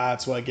 Ah,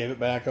 that's why I gave it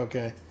back,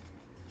 okay.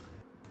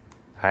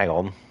 Hang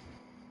on.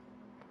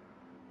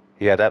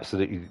 He had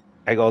absolutely,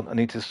 hang on, I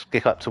need to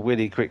skip up to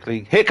Willie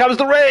quickly. Here comes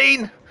the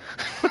rain!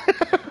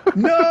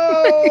 No!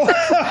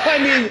 I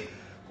mean...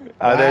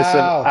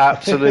 Wow.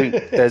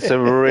 There's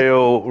some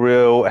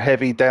real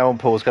heavy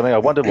downpours coming. I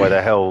wondered why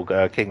the hell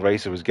King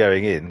Racer was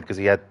going in, because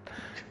he had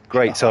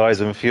great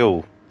tyres and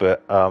fuel.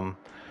 But okay,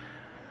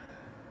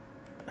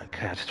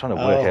 I'm just trying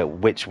to work out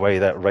which way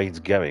that rain's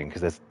going,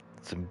 because there's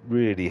some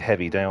really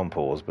heavy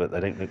downpours, but they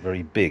don't look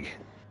very big,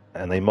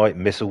 and they might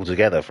miss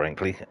altogether,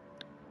 frankly.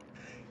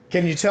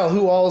 Can you tell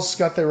who all's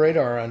got their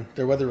radar on,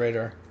 their weather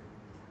radar?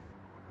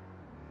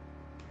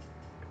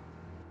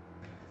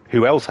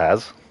 Who else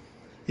has?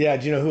 Yeah,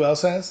 do you know who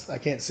else has? I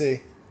can't see.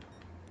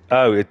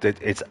 Oh,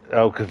 it's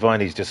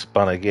Cavani's just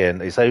spun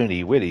again. It's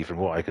only Willie, from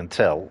what I can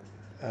tell.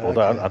 Okay.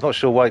 Although I'm not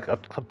sure why.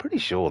 I'm pretty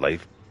sure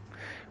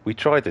we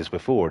tried this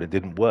before and it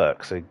didn't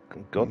work. So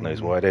God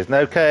knows why it is.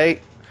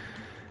 Okay,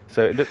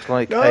 so it looks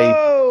like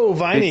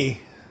Viney.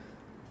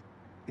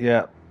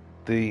 Yeah,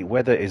 the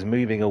weather is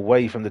moving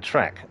away from the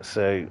track,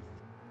 so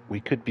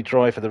we could be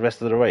dry for the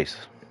rest of the race.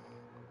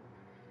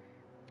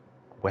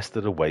 West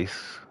of the Waste.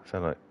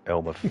 Sound like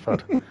Elmer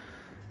Fudd.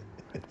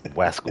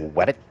 Wascal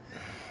Wabbit.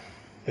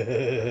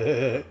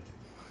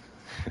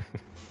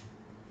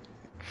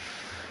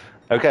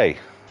 Okay.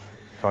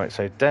 Right,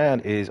 so Dan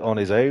is on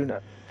his own,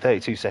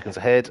 32 seconds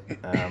ahead.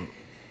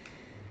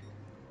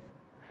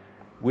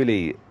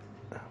 Willie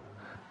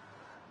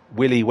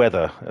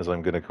Weather, as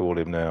I'm going to call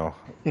him now.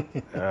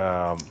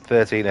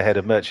 13 ahead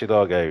of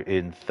Murcielago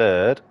in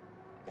 3rd.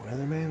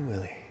 Weatherman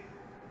Willie.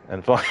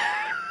 And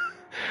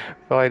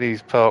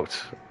Viney's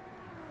parked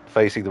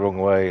facing the wrong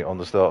way on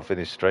the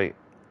start-finish straight.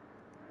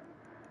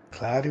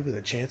 Cloudy with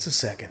a chance of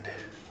second.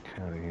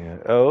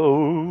 Oh,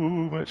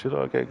 much should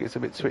I go? Gets a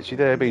bit switchy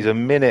there, but he's a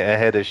minute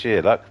ahead of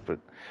sheer luck. But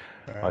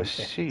I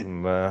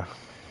assume.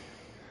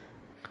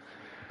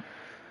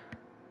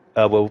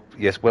 Well,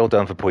 yes, well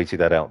done for pointing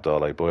that out,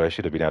 Darlo boy. I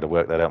should have been able to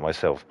work that out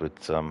myself,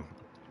 but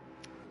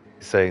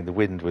saying the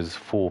wind was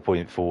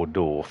 4.4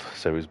 north,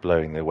 so it was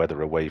blowing the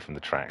weather away from the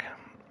track.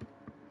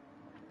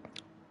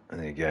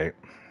 There you go.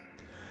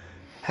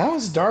 How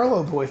is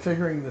Darlo boy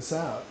figuring this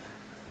out?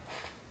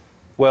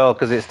 Well,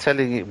 because it's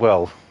telling you.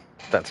 Well,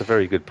 that's a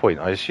very good point.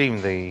 I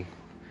assume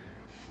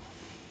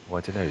well,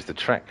 I don't know. Is the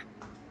track?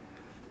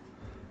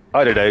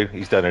 I don't know.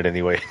 He's done it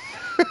anyway.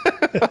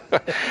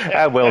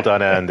 And well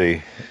done,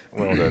 Andy.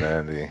 Well done,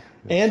 Andy.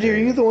 Andy, are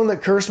you the one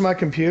that cursed my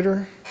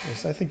computer?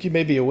 Yes, I think you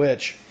may be a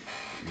witch.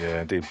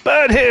 Yeah, indeed.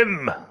 Burn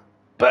him!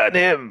 Burn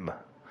him!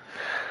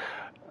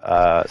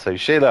 So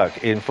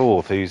Sheluck in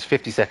fourth, who's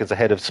 50 seconds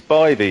ahead of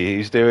Spivey,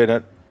 who's doing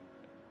an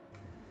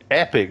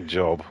epic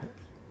job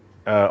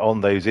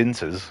on those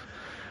inters.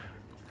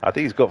 I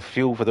think he's got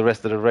fuel for the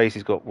rest of the race.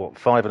 He's got,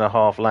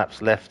 5.5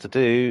 laps left to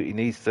do. He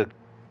needs to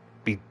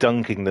be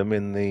dunking them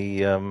in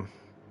the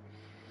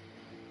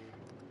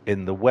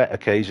wet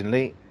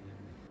occasionally.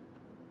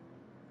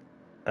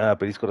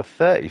 But he's got a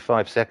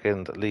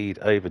 35-second lead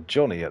over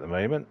Johnny at the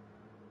moment.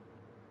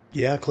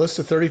 Yeah, close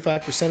to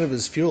 35% of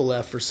his fuel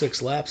left for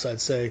 6 laps,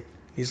 I'd say.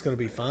 He's going to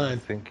be fine. I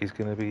think he's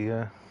going to be...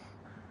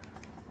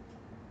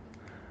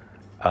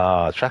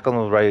 track on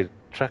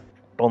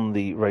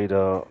the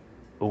radar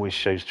always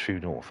shows true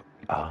north.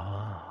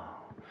 Well,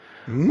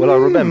 I'll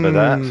remember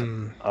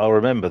that. I'll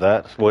remember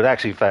that. Well,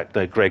 actually, in fact,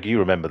 no, Greg, you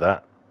remember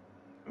that.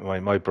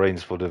 My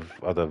brain's full of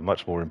other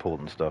much more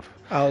important stuff.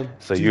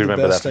 So you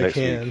remember that for next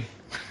week.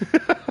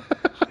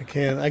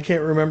 I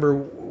can't remember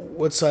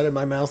what side of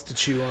my mouth to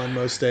chew on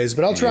most days,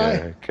 but I'll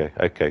try. Yeah,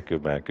 okay,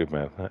 good man.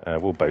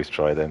 We'll both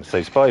try then.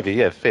 So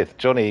Spivey, fifth.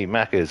 Johnny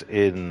Mackers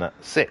in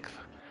sixth.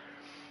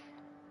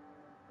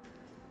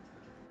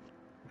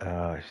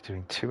 He's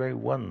doing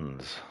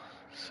 2:01s.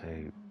 So.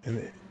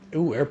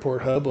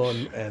 Airport Hub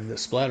and the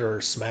Splatter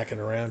are smacking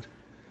around.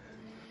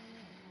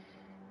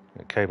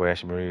 Okay,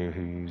 Kobayashi Maru,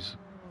 who's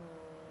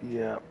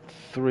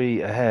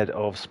 3 ahead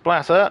of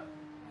Splatter.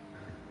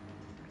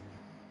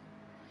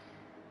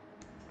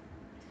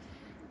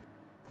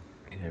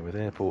 With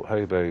Airport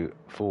Hobo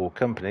for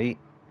company.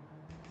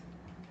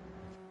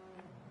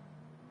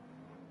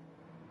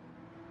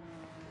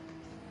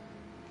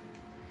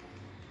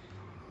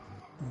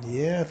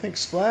 Yeah, I think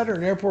Splatter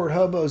and Airport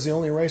Hobo is the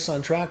only race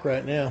on track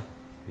right now.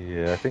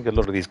 Yeah, I think a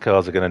lot of these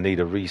cars are going to need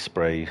a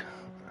respray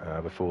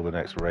before the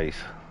next race.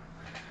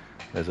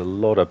 There's a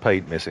lot of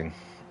paint missing.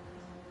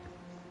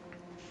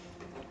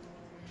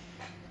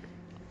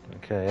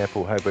 Okay,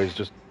 Airport Hobo's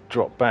just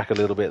dropped back a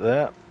little bit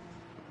there.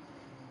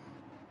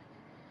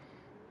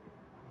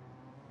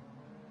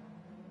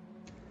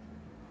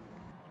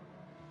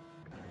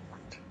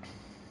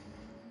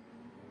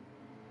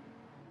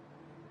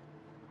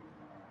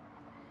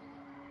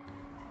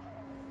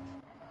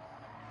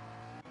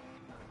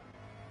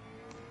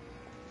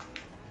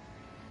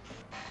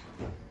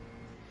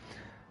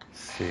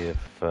 See if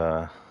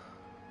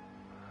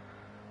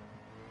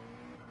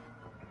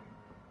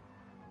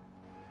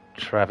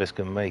Travis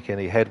can make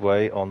any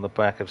headway on the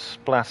back of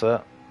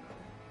Splatter.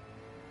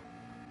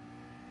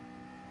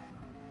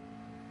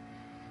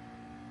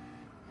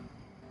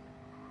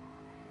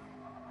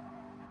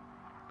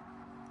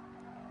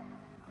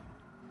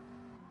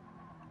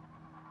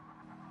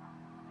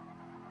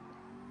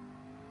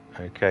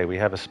 Okay, we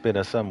have a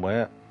spinner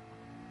somewhere.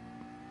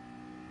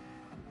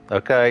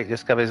 Okay,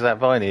 just covers that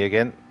Viney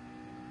again.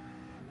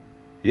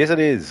 Yes, it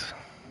is.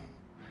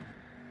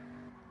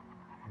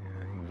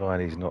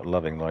 Viney's not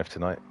loving life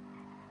tonight,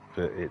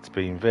 but it's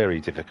been very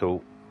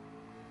difficult.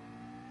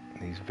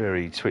 These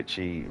very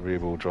twitchy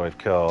rear-wheel drive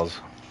cars.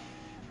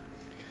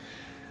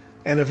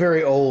 And a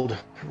very old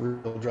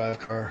rear-wheel drive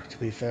car, to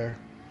be fair.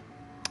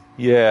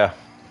 Yeah.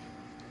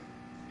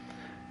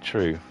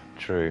 True.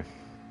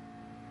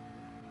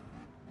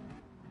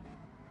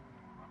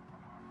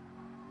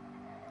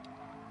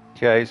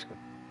 Okay,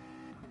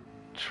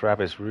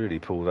 Travis really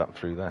pulled up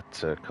through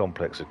that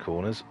complex of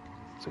corners.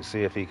 So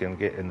see if he can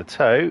get in the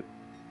tow.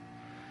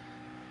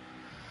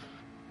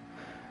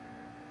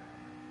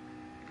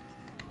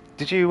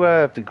 Did you,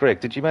 Greg,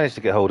 did you manage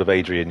to get hold of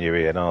Adrian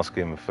Newey and ask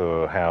him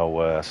for how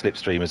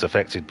Slipstream is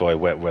affected by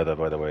wet weather,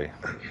 by the way?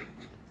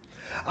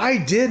 I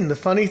did, and the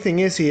funny thing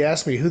is he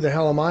asked me, who the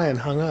hell am I, and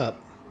hung up.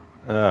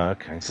 Oh,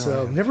 okay.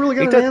 So never really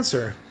got an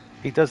answer.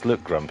 He does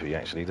look grumpy,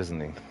 actually,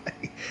 doesn't he?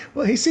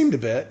 Well, he seemed a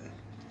bit.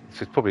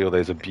 So it's probably all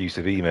those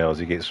abusive emails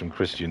he gets from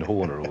Christian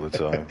Horner all the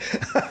time.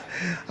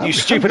 You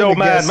stupid old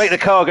man, make the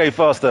car go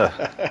faster.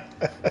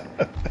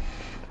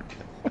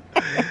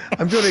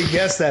 I'm going to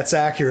guess that's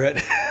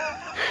accurate.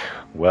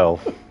 Well,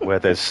 where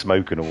there's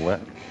smoke and all that.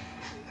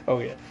 Oh,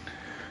 yeah.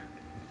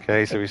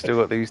 Okay, so we've still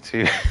got these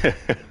two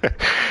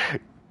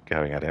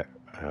going at it.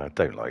 I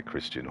don't like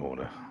Christian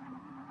Horner.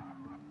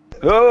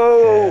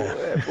 Oh!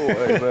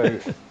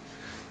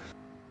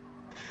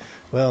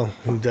 Well,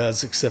 who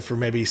does, except for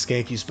maybe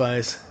Skanky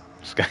Spice.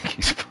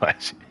 Skanky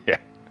Spice, yeah.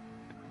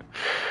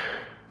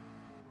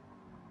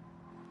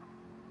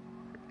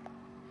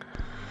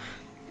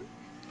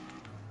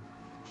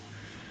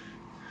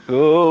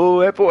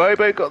 Oh, Airport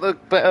Obo got the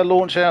better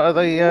launch out of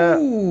the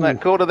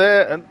that corner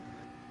there, and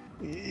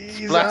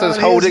Splatter's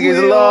holding his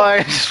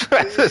line.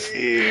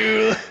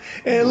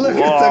 And look at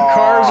the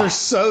cars are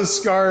so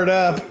scarred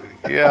up.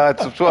 Yeah,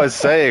 that's what I was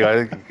saying.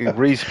 I think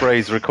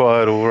respray's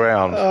required all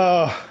round.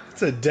 Oh,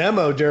 it's a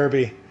demo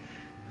derby.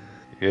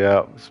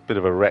 Yeah, it's a bit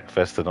of a wreck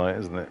fest tonight,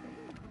 isn't it?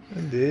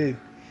 Indeed.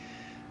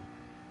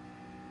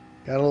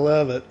 Gotta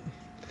love it.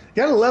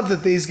 Gotta love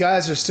that these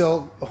guys are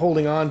still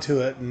holding on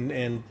to it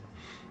and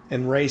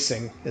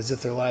racing as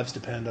if their lives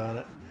depend on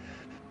it.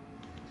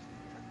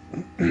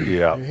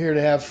 Yeah. You're here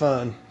to have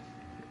fun.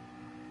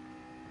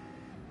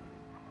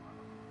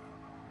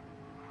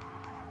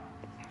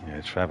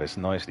 Yeah, Travis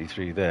nicely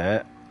through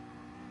there.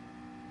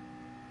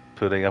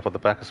 Putting up on the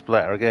back of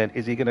Splatter again.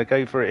 Is he going to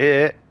go for it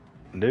here?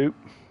 Nope.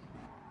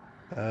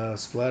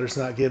 Splatter's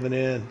not giving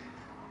in.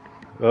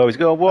 Oh, he's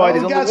going wide.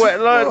 He's on the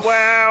wet line. Oh.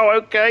 Wow,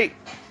 okay.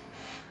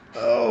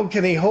 Oh,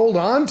 can he hold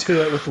on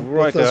to it with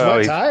those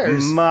wet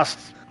tires?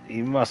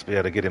 He must be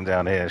able to get him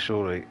down here,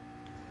 surely.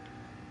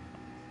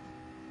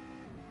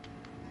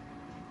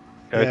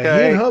 Okay. Yeah,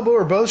 he and Hobo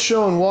are both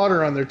showing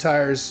water on their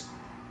tires.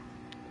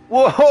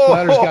 Whoa!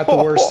 Splatter's got the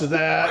worst of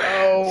that.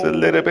 Oh. It's a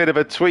little bit of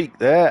a tweak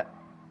there.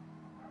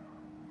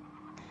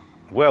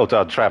 Well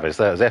done, Travis.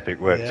 That was epic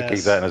work to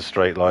keep that in a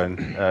straight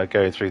line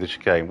going through the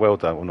chicane. Well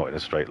done. Well, not in a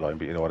straight line,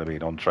 but you know what I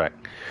mean, on track.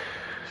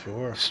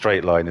 Sure.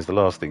 Straight line is the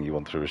last thing you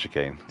want through a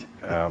chicane.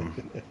 Okay,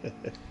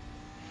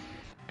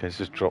 let's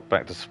just drop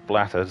back to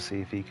Splatter to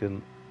see if he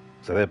can...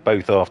 So they're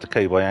both after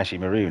Kobayashi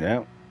Maru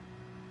now,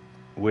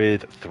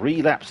 with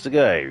 3 laps to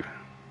go.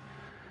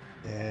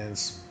 And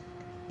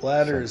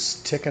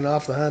Splatter's ticking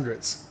off the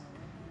hundreds.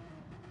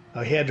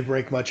 Oh, he had to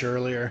brake much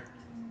earlier.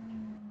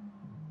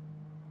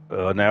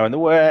 Oh, now in the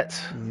wet.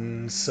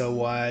 So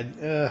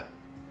wide.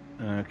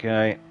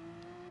 Okay.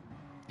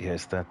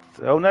 Yes, that...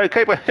 Oh, no,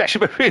 Kobayashi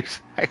Maru's...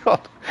 Hang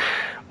on.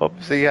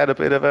 Obviously, he had a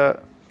bit of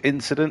a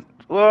incident.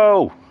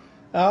 Whoa!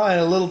 Oh, and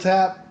a little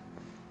tap.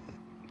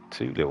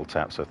 2 little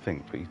taps, I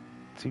think, but he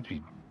seems to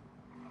be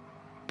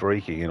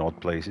braking in odd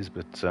places,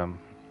 but...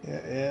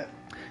 Yeah.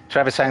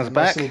 Travis hangs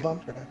back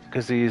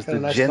because he is the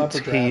nice gent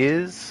he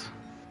is.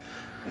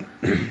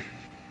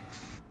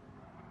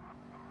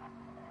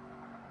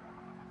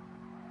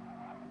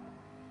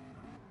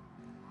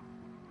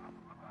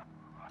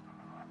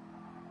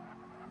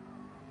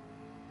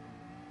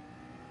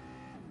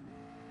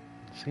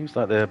 Seems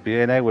like they're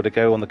being able to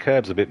go on the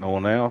curbs a bit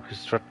more now,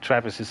 because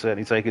Travis is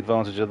certainly taking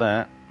advantage of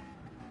that.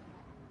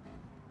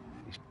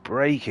 He's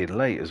braking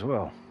late as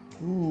well.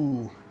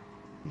 Ooh,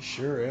 he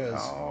sure is.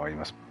 Oh, he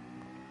must.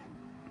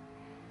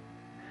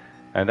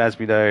 And as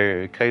we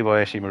know,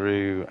 Kobayashi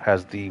Maru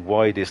has the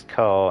widest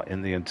car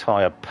in the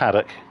entire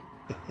paddock.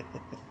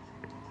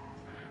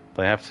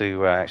 They have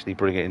to actually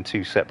bring it in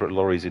 2 separate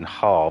lorries in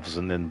halves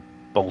and then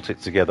bolt it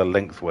together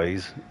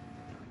lengthways.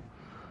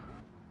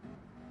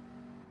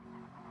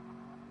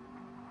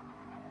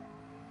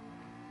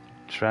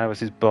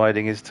 Travis is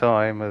biding his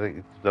time. I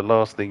think the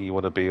last thing you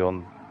want to be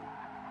on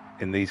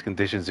in these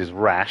conditions is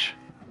rash.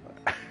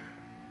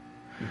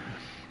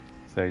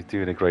 So he's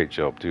doing a great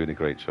job.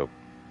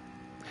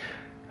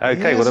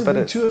 Okay, well, I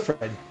better too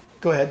afraid.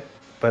 Go ahead.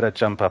 Better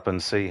jump up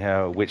and see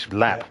which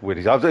lap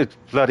Willie. Oh,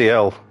 bloody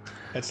hell!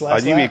 It's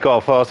last I knew lap. he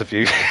got fast a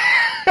few.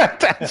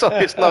 That's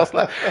on his last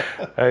lap.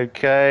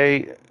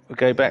 Okay, we'll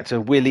go back to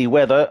Willie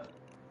weather,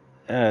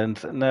 and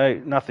no,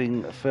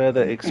 nothing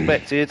further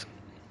expected.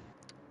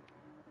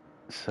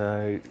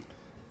 So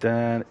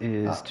Dan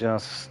is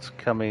just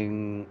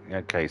coming.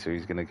 Okay, so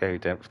he's going to go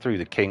down through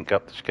the kink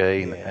up the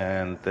chicane,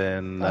 and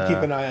then I'll keep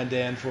an eye on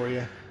Dan for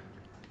you.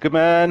 Good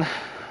man.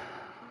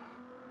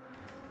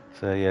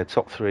 So yeah,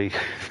 top 3.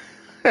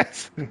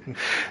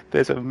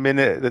 There's a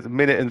minute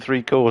and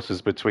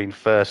 3/4 between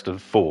first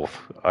and fourth.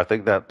 I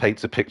think that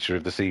paints a picture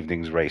of this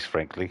evening's race,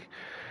 frankly.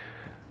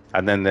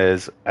 And then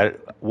there's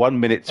 1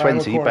 minute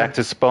 20 back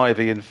to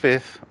Spivey in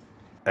 5th.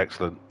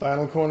 Excellent.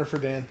 Final corner for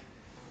Dan.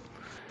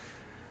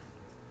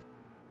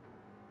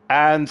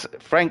 And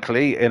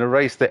frankly, in a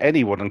race that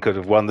anyone could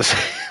have won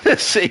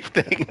this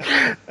evening,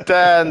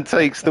 Dan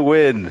takes the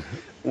win.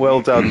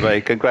 Well done,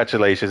 mate.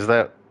 Congratulations.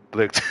 That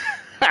looked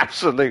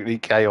absolutely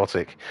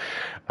chaotic,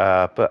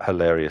 but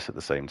hilarious at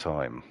the same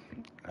time.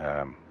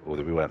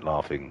 Although we weren't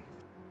laughing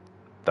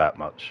that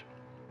much.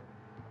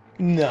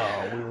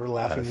 No, we were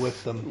laughing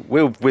with them.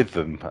 We're with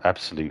them,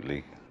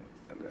 absolutely.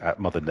 At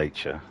Mother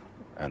Nature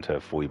and her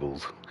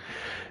foibles.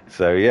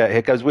 So yeah,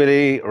 here goes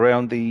Willie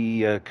around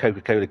the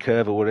Coca-Cola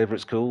curve or whatever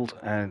it's called,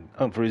 and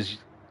up for his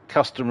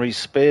customary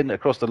spin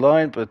across the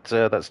line. But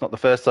that's not the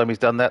first time he's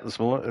done that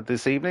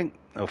this evening,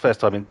 or first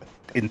time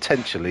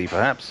intentionally,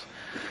 perhaps.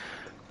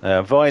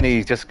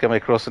 Viney just coming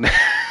across and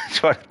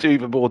trying to do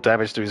even more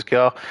damage to his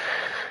car.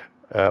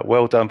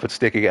 Well done for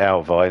sticking it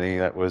out, Viney.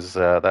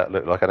 That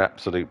looked like an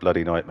absolute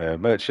bloody nightmare.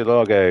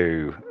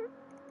 Murcielago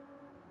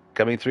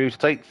coming through to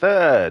take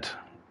third.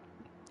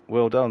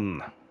 Well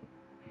done.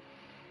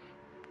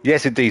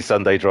 Yes, indeed,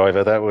 Sunday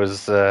Driver. That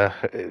was,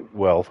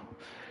 well,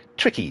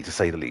 tricky to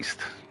say the least.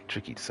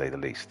 Tricky to say the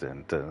least.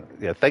 And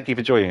yeah, thank you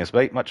for joining us,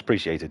 mate. Much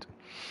appreciated.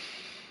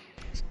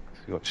 So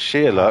we've got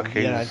sheer luck,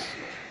 who's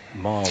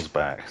miles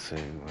back. So,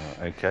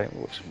 okay.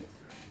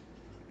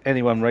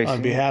 Anyone racing?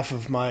 On behalf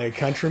of my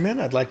countrymen,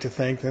 I'd like to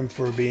thank them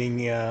for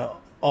being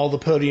all the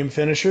podium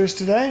finishers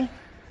today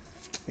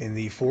in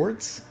the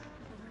Fords.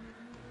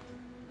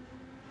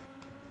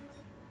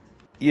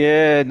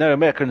 Yeah, no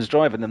Americans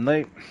driving them,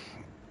 though.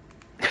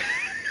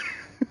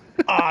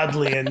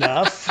 Oddly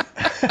enough.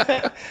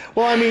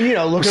 Well, I mean,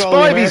 look at all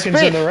the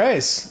Americans in the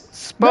race.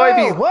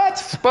 Spivey, no, what?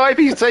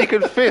 Spivey's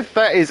taken fifth.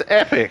 That is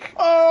epic.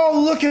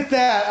 Oh, look at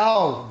that.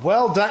 Oh,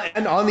 well done.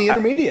 And on the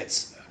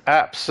intermediates.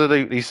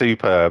 Absolutely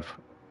superb.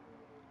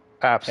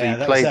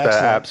 Absolutely played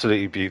that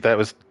absolutely beautiful. That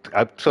was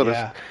a sort of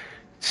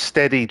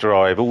steady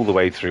drive all the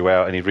way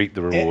throughout, and he reaped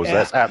the rewards.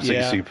 That's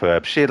absolutely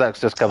superb. Sheer luck's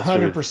just come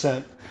 100%.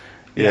 through.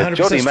 Yeah, 100%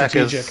 Johnny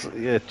Macca's.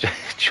 Yeah,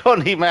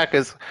 Johnny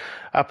Macca's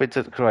up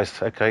into the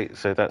Christ. Okay,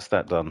 so that's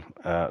that done.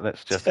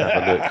 Let's just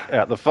have a look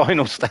at the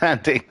final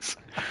standings.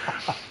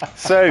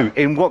 So,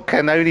 in what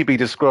can only be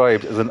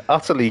described as an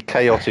utterly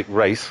chaotic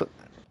race,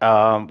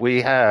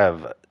 we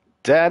have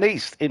Dan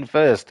East in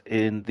first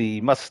in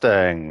the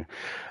Mustang.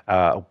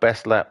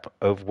 Best lap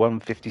of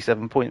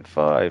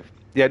 1:57.5.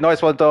 Yeah,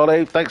 nice one,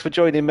 Darlo. Thanks for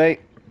joining, mate.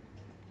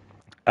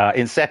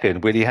 In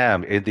second, Willie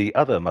Ham in the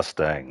other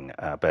Mustang.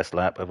 Best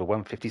lap of a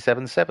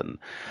 1:57.7.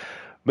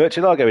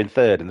 Murcielago in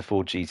third in the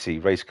Ford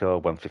GT race car,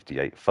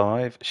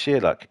 1:58.5.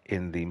 Sheerluck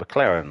in the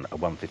McLaren, a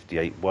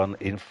 1:58.1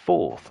 in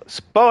fourth.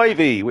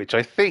 Spivey, which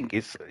I think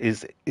is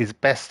his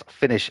best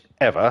finish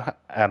ever,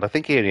 and I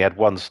think he only had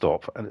one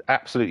stop. An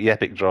absolutely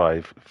epic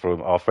drive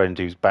from our friend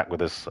who's back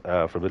with us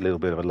from a little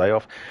bit of a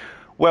layoff.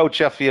 Well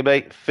chuffed for you,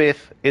 mate.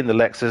 Fifth in the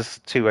Lexus,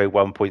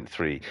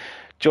 2:01.3.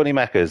 Johnny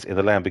Macca's in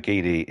the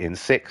Lamborghini in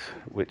sixth,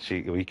 which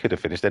he could have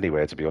finished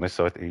anywhere, to be honest.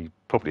 So he'd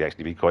probably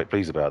actually be quite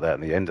pleased about that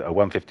in the end. A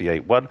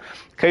 1:58.1.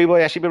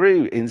 Kobayashi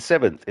Maru in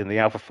seventh in the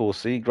Alpha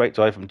 4C. Great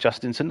dive from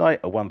Justin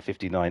tonight. A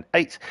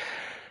 1:59.8.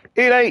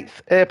 In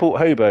eighth,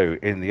 Airport Hobo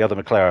in the other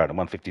McLaren. A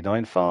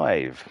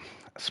 1:59.5.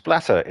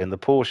 Splatter in the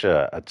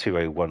Porsche. A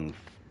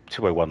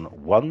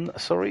 2:01.1.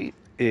 Sorry.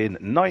 In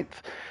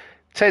ninth.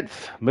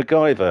 10th,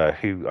 MacGyver,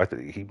 who I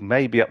think he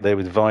may be up there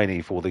with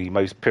Viney for the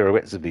most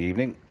pirouettes of the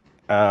evening.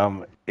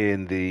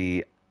 In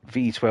the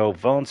V12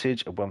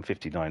 Vantage at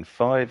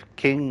 1:59.5.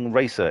 King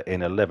Racer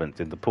in 11th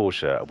in the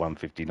Porsche at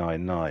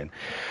 1:59.9.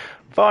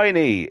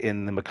 Viney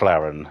in the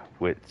McLaren,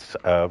 with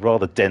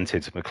rather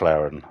dented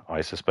McLaren,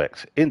 I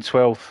suspect, in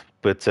 12th.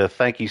 But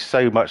thank you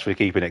so much for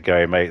keeping it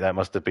going, mate. That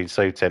must have been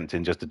so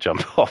tempting just to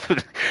jump off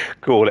and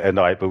call it a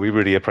night. But we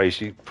really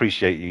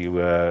appreciate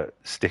you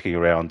sticking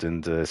around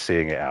and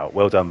seeing it out.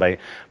 Well done, mate.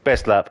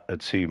 Best lap at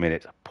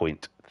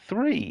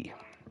 2:03.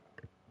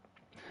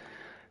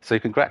 So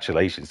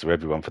congratulations to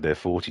everyone for their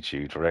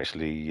fortitude for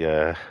actually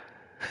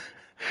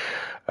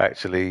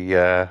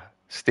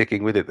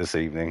sticking with it this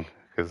evening,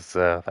 because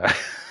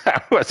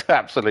that was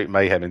absolute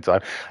mayhem in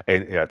time.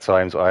 And at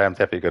times, I am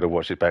definitely going to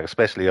watch it back,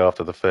 especially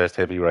after the first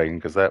heavy rain,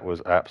 because that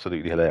was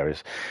absolutely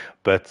hilarious.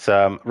 But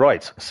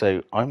right,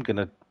 so I'm going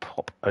to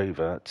pop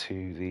over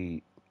to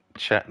the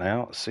chat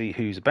now, see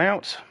who's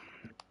about.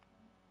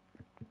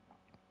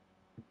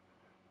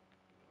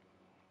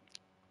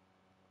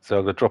 So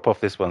I'm going to drop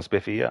off this one,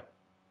 Spiffy. Yeah.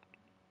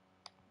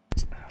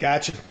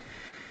 Gotcha.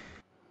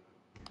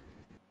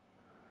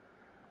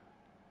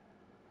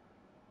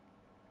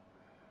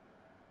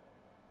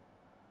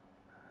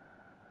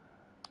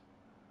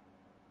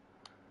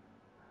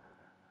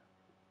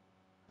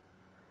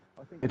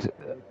 I think it's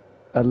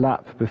a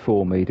lap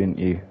before me, didn't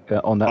you?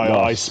 On that last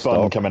I spun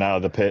stop. coming out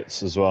of the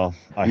pits as well.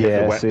 I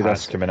hit the wet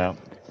patch coming out.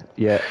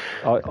 Yeah,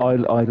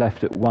 I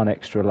left it one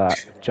extra lap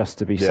just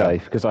to be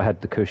safe, because I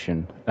had the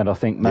cushion, and I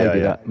think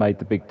maybe that made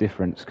the big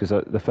difference, because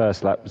the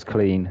first lap was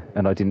clean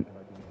and I didn't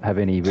have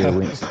any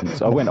real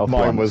incidents. I went off.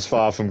 Mine was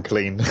far from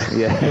clean.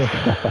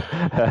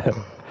 Yeah.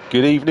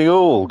 Good evening,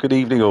 all. Good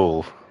evening,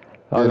 all.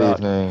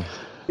 Good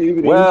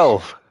evening.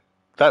 Well,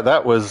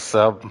 that was,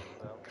 shall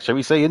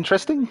we say,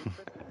 interesting?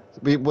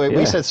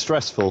 We said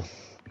stressful.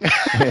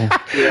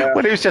 Yeah.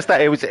 Well, it was just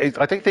that. I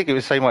don't think it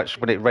was so much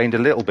when it rained a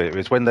little bit. It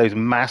was when those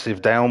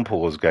massive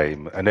downpours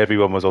came and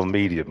everyone was on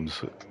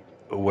mediums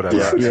or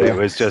whatever. Yeah. It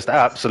was just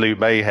absolute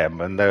mayhem.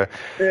 And I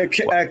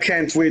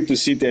can't wait to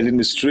see that in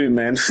the stream,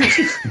 man.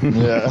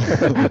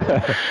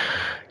 Yeah.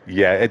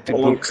 Yeah.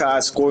 All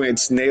cars going at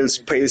snail's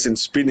pace and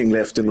spinning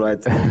left and right.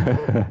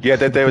 Yeah,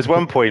 there was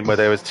one point where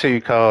there was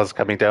two cars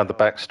coming down the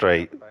back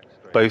straight,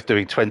 both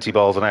doing 20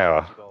 miles an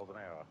hour.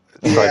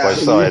 Side by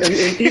side.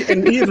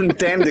 And even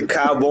then the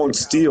car won't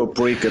steer or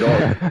brake at all.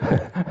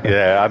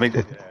 Yeah, I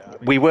mean,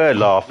 we were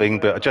laughing,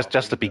 but just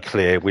to be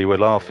clear, we were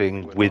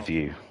laughing with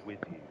you.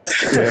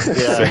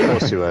 Yeah, of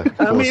course you were.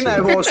 I mean, I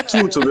was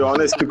too, to be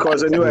honest,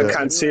 because I knew I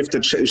can't save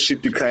that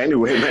shitty car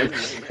anyway, man.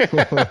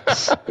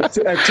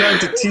 I turned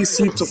the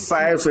TC to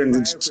 5 and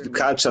the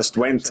car just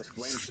went.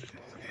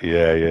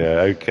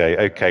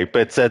 Okay.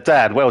 But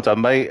Dan, well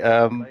done, mate.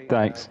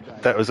 Thanks.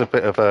 That was a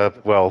bit of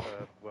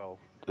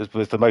it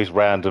was the most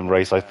random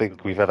race I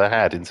think we've ever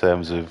had in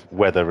terms of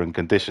weather and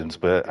conditions.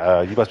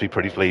 But you must be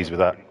pretty pleased with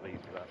that.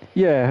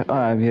 Yeah,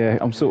 I am. Yeah,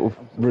 I'm sort of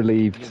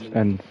relieved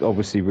and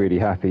obviously really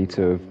happy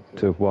to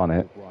have won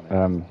it.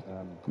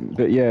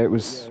 But yeah, it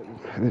was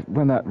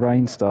when that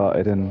rain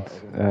started, and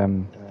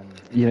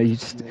you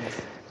just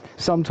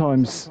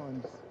sometimes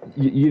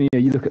you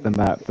look at the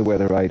map, the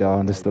weather radar,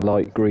 and there's the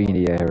light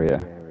greeny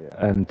area,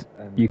 and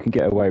you can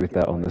get away with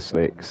that on the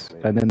slicks.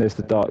 And then there's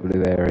the dark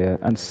blue area,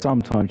 and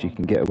sometimes you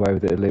can get away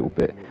with it a little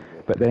bit.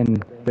 But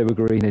then there were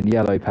green and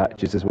yellow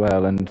patches as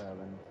well, and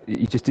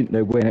you just didn't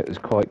know when it was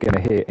quite going to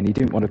hit, and you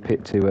didn't want to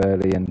pit too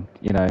early, and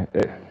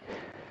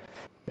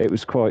it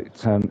was quite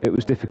it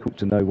was difficult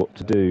to know what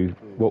to do,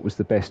 what was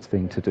the best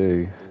thing to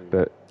do.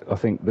 But I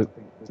think that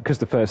because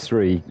the first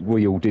three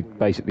we all did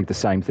basically the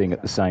same thing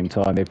at the same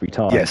time every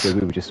time, Yes. so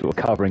we were just sort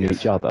of covering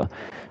each other,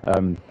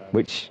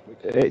 which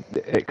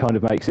it kind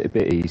of makes it a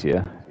bit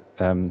easier.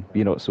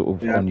 You're not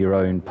sort of on your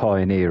own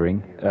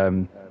pioneering,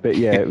 but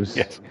yeah, it was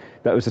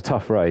that was a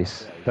tough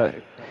race. That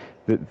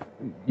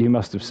you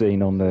must have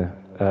seen on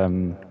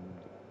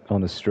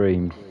the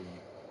stream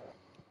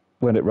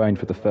when it rained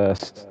for the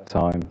first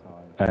time,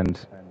 and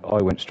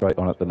I went straight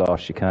on at the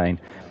last chicane,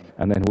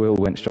 and then Will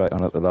went straight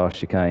on at the last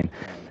chicane,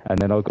 and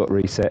then I got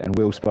reset, and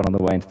Will spun on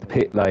the way into the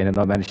pit lane, and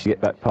I managed to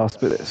get back past.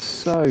 But it's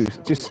so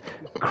just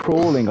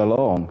crawling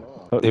along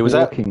at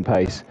walking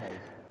pace.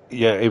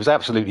 Yeah, it was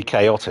absolutely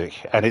chaotic,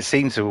 and it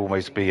seemed to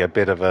almost be a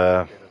bit of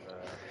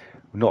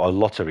not a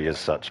lottery as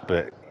such,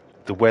 but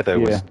the weather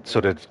was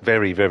sort of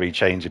very, very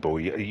changeable.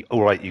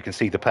 All right, you can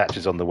see the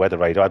patches on the weather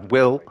radar.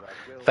 Will,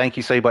 thank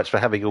you so much for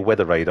having your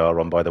weather radar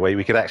on, by the way.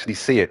 We could actually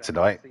see it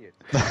tonight.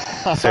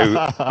 So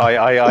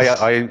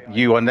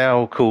you are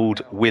now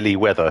called Willy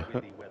Weather.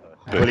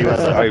 Willy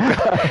Weather.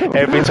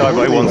 Every time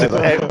I wanted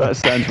that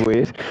sounds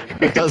weird.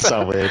 It does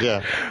sound weird,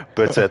 yeah.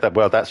 But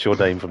that's your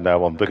name from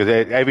now on, because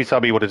every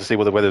time we wanted to see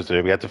what the weather's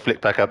doing, we had to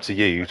flick back up to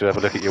you to have a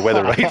look at your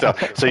weather radar.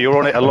 So you're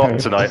on it a lot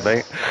tonight,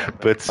 mate.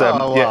 But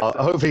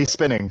hopefully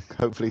spinning.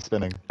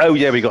 Oh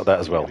yeah, we got that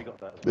as well.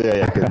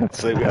 Yeah, good.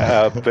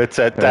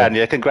 So,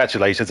 Dan,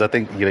 congratulations. I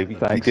think you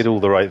did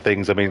all the right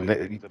things. I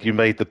mean, you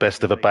made the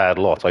best of a bad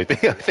lot. I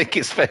think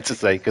it's fair to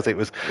say, because it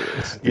was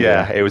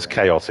it was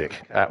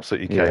chaotic,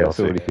 absolutely chaotic. Yeah, that's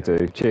all you could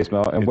do. Cheers,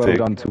 Mark, and well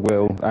done to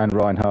Will and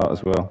Reinhardt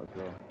as well.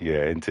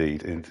 Yeah,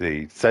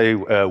 indeed.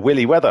 So,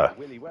 Willy Weather.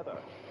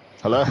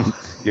 Hello.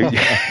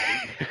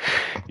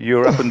 You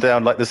were up and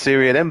down like the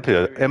Syrian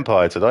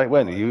Empire tonight,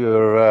 weren't you? You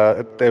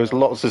were. There was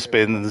lots of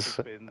spins.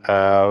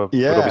 But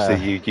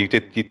obviously, you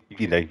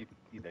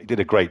did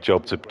a great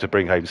job to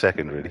bring home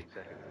second, really.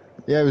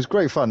 Yeah, it was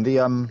great fun.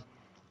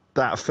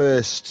 That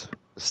first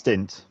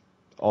stint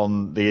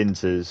on the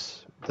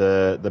Inters,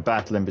 the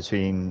battle in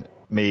between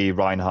me,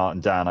 Reinhardt,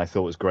 and Dan, I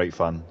thought was great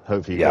fun.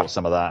 Hopefully, you got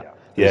some of that.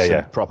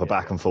 Some proper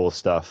back and forth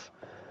stuff.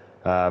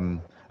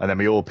 And then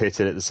we all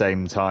pitted at the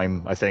same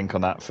time, I think,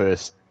 on that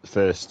first.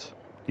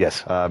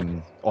 Yes.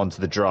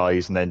 Onto the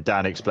dries, and then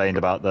Dan explained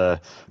about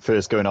the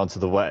first going onto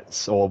the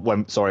wets, or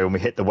when we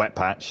hit the wet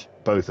patch.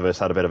 Both of us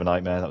had a bit of a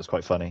nightmare. That was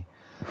quite funny.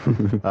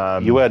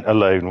 You weren't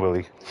alone,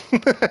 Willie.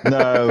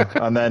 No,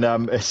 and then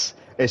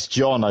it's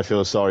John I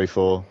feel sorry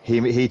for.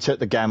 He took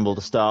the gamble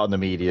to start on the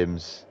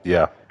mediums.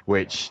 Yeah.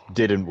 Which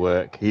didn't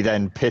work. He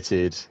then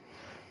pitted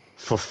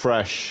for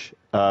fresh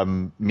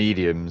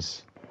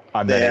mediums,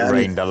 and then it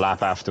rained a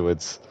lap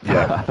afterwards.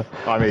 Yeah.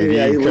 I mean,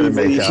 he couldn't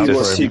make it up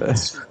for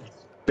him.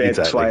 Bad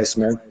twice,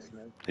 man.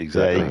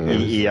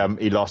 Exactly. Yeah,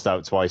 he lost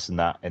out twice in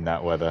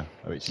that weather,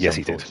 which is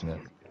unfortunate.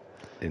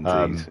 He did.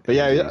 Indeed. But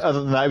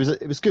other than that,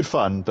 it was good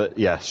fun. But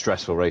yeah,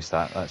 stressful race.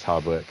 That's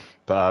hard work.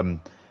 But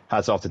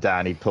hats off to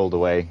Dan. He pulled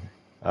away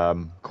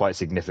quite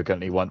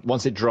significantly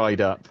once it dried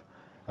up.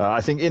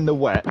 I think in the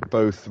wet,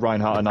 both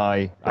Reinhardt and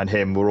I and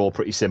him were all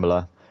pretty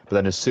similar. But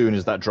then as soon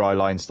as that dry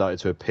line started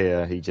to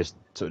appear, he just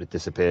sort of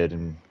disappeared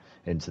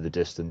into the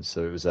distance.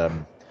 So it was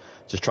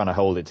just trying to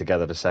hold it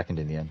together to second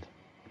in the end.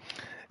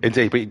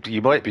 Indeed, but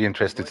you might be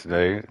interested to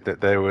know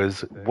that there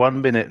was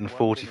 1 minute and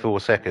 44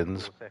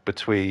 seconds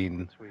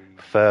between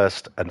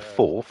first and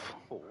fourth,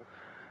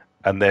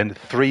 and then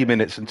 3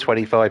 minutes and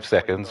 25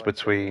 seconds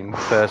between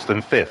first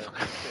and fifth.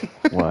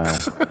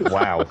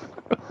 Wow.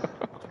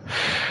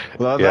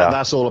 Well,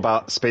 that's all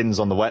about spins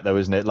on the wet, though,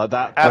 isn't it? Like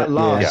that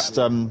last,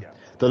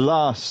 the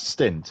last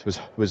stint was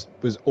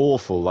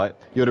awful. Like,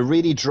 you had a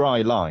really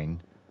dry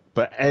line,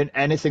 but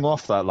anything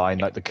off that line,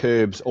 like the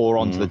curbs or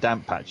onto the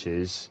damp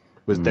patches,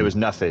 there was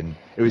nothing.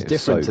 It was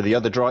different to the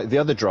other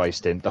dry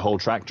stint. The whole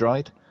track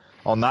dried.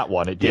 On that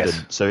one, it didn't.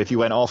 Yes. So if you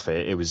went off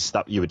it, it was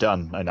that you were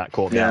done, and that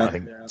caught me out, I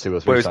think, 2 or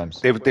 3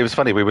 times. It was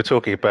funny. We were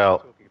talking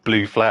about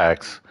blue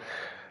flags.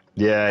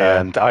 Yeah.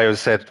 And I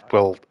said,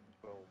 well,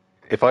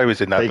 if I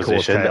was in that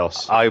position,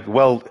 I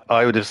would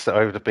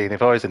have been.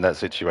 If I was in that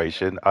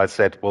situation, I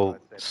said, well,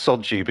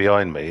 sod you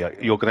behind me.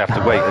 You're going to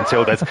have to wait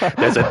until there's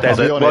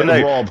a. Well,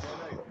 no. Rob.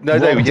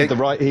 Rob did the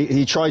right.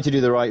 He tried to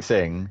do the right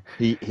thing.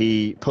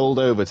 He pulled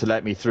over to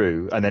let me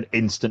through, and then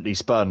instantly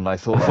spun. And I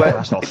thought,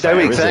 that's not fair.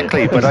 No,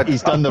 exactly. Is it? But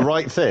he's done the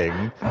right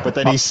thing, but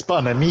then he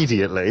spun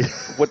immediately.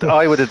 What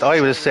I would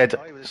have said,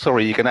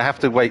 sorry, you're going to have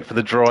to wait for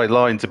the dry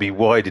line to be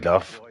wide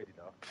enough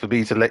for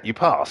me to let you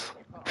pass.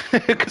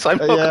 Because I'm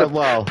not going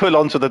to pull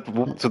onto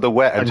the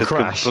wet and just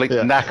completely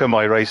knacker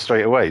my race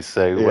straight away.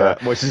 So,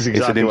 which is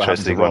exactly what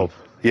happened to Rob.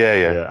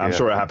 Yeah. I'm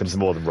sure it happens to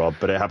more than Rob,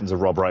 but it happened to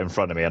Rob right in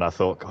front of me, and I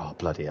thought, oh,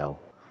 bloody hell.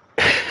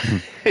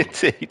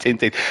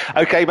 Indeed.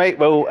 Okay, mate.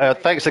 Well,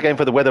 thanks again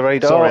for the weather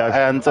radar. Sorry,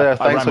 and I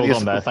thanks for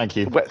on there. Thank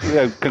you.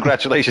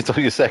 Congratulations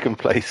on your second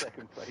place.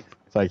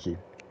 Thank you.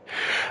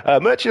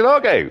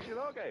 Murcielago.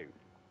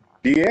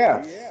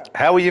 Yeah.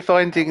 How are you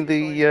finding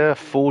the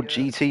Ford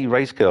GT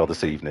race car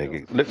this evening?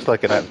 It looks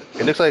like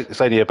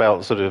it's only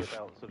about sort of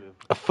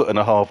 1.5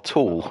 foot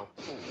tall.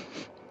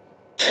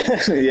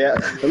 Yeah,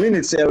 I mean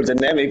it's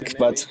aerodynamic,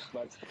 but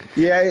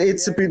yeah,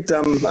 it's a bit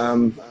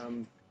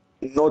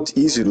not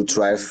easy to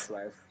drive.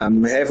 I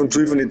haven't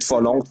driven it for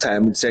a long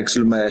time. It's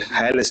actually my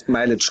highest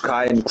mileage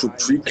car in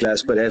Gr3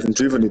 class, but I haven't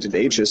driven it in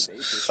ages.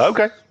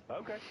 Okay.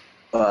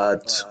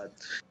 But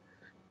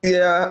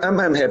yeah, I'm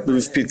happy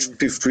with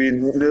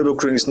P3.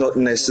 Nürburgring is not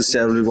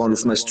necessarily one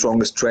of my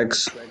strongest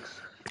tracks.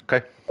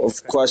 Okay.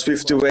 Of course,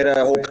 with the weather,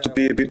 I hope to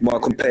be a bit more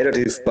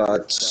competitive,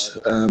 but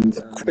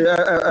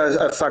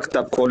I fucked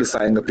up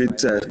qualifying a bit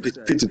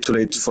too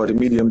late for the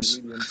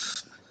mediums.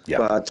 Yeah.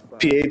 But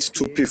P8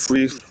 to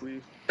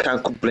P3,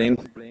 can't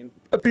complain.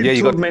 A bit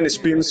too many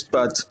spins,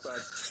 but...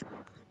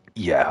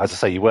 Yeah, as I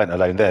say, you weren't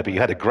alone there, but you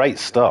had a great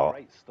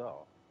start.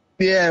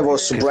 Yeah, I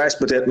was surprised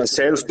by that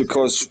myself,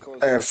 because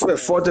I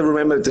thought I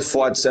remembered the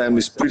Ford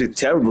is pretty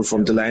terrible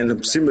from the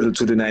lineup, similar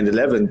to the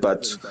 911,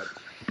 but...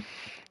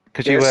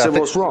 Yes, I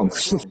was wrong.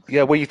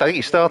 Yeah, well, I think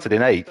you started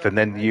in 8th, and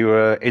then you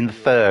were in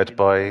 3rd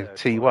by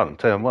T1,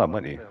 turn 1,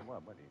 weren't you?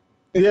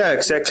 Yeah,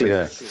 exactly.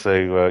 Yeah,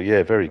 so,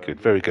 very good,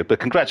 very good. But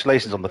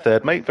congratulations on the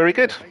 3rd, mate, very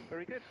good.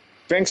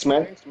 Thanks,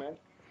 man.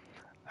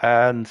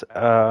 And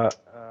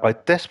I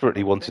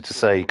desperately wanted to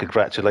say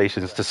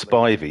congratulations to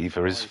Spiffy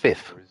for his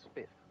 5th,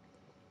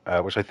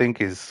 which I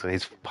think is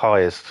his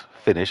highest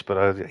finish,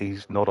 but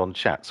he's not on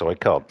chat, so I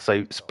can't.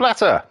 So,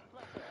 Splatter!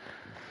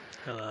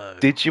 Hello.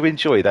 Did you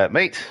enjoy that,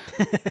 mate?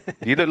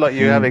 You look like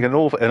you're having an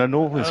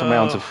enormous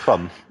amount of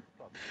fun.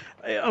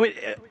 I mean,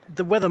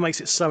 the weather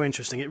makes it so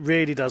interesting. It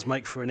really does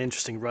make for an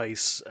interesting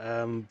race.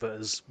 But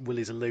as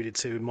Willie's alluded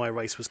to, my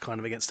race was kind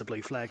of against the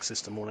blue flag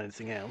system more than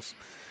anything else.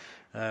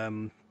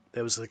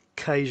 There was an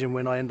occasion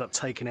when I ended up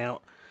taking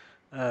out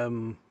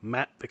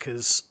Matt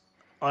because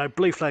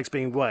blue flags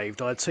being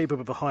waved. I had 2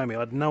 people behind me. I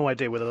had no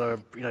idea whether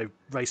they were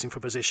racing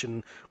for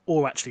position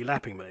or actually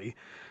lapping me.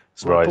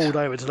 So I pulled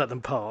over to let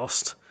them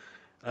past.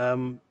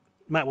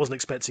 Matt wasn't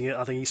expecting it.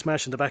 I think he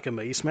smashed in the back of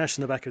me. He smashed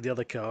in the back of the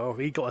other car.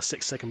 He got a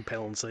 6-second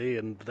penalty,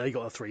 and they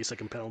got a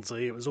 3-second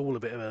penalty. It was all a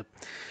bit of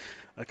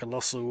a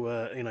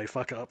colossal,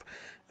 fuck up.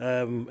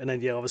 And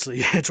then,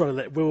 obviously, trying to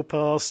let Will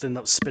pass, ended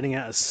up spinning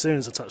out as soon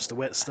as I touched the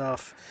wet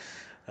stuff.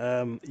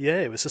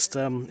 It was just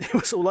it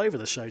was all over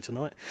the show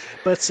tonight.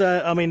 But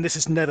I mean, this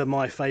is never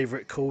my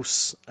favourite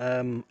course.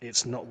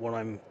 It's not what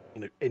I'm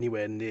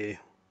anywhere near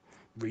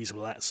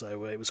reasonable at.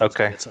 So it was going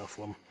to be a tough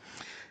one.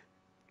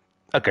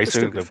 Okay,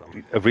 so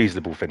a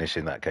reasonable finish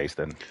in that case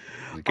then,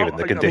 given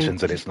the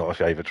conditions, and it's not a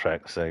favourite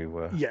track.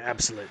 So yeah,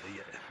 absolutely,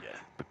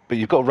 yeah. But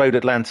you've got Road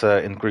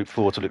Atlanta in Group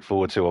 4 to look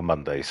forward to on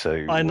Monday.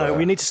 So I know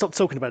we need to stop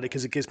talking about it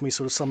because it gives me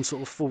some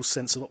sort of false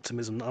sense of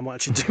optimism that I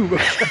might actually do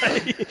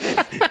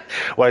okay.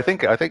 Well, I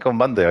think on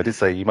Monday I did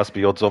say you must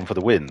be odds on for the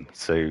win.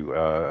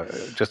 So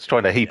just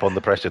trying to heap on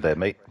the pressure there,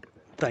 mate.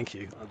 Thank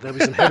you. There'll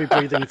be some heavy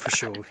breathing for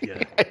sure.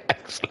 Yeah.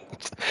 Excellent.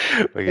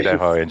 Well, you know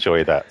how I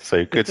enjoy that.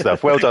 So good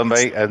stuff. Well done,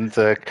 mate. And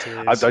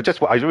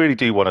I really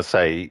do want to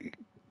say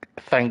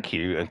thank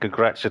you and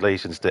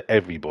congratulations to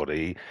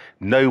everybody.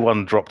 No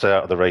one dropped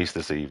out of the race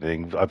this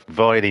evening.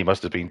 Viney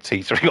must have been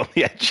teetering on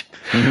the edge.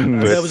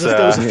 There was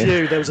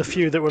a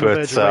few that were on the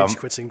verge of rage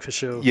quitting for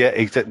sure. Yeah,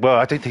 exactly. Well,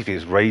 I don't think it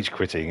was rage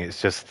quitting.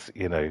 It's just,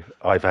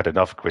 I've had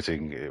enough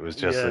quitting. It was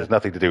just, there's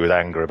nothing to do with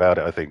anger about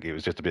it. I think it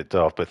was just a bit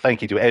daft. But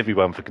thank you to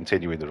everyone for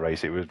continuing the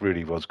race. It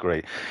really was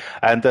great.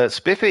 And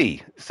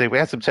Spiffy, so we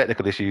had some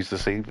technical issues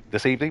this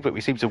evening, but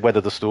we seemed to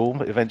weather the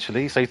storm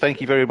eventually. So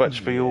thank you very much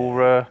for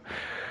your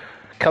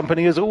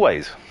company as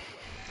always.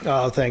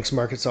 Oh, thanks,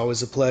 Mark. It's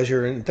always a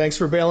pleasure, and thanks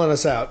for bailing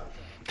us out.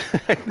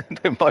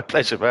 My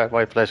pleasure, man.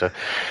 My pleasure.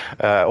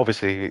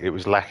 Obviously, it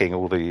was lacking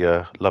all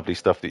the lovely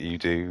stuff that you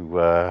do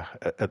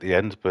at the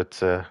end,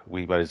 but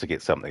we managed to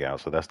get something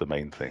out, so that's the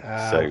main thing.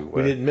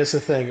 We didn't miss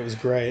a thing. It was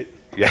great.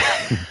 Yeah.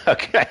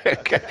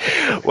 Okay.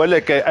 Well,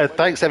 look,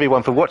 thanks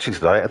everyone for watching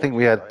tonight. I think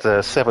we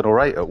had 7 or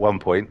 8 at one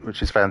point,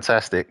 which is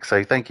fantastic.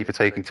 So thank you for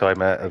taking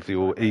time out of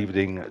your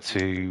evening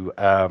to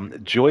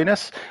join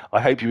us.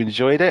 I hope you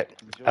enjoyed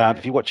it.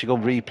 If you're watching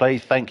on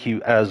replay, thank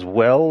you as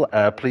well.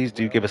 Please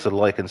do give us a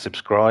like and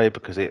subscribe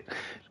because it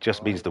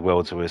just means the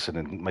world to us and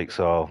it makes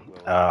our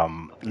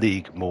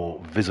league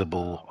more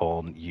visible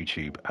on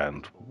YouTube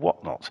and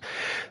whatnot.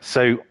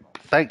 So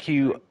thank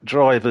you,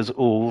 drivers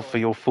all, for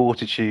your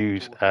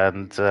fortitude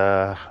and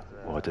I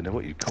don't know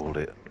what you called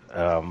it.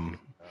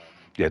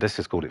 Yeah, let's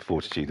just call it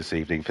fortitude this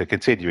evening for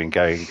continuing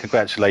going.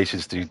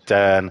 Congratulations to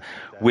Dan,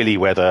 Willie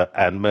Weather,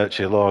 and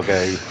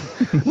Murcielago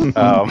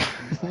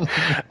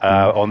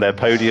on their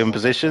podium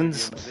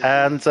positions.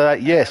 And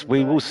yes,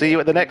 we will see you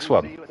at the next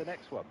one.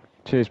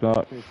 Cheers,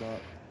 Mark.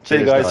 See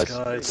you guys.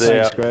 Guys. See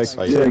ya. Thanks, Greg.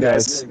 See you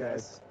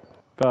guys.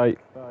 Bye.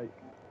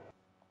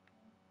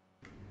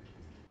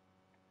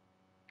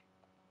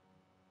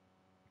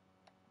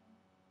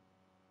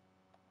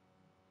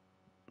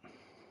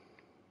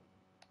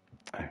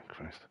 Oh,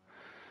 Christ.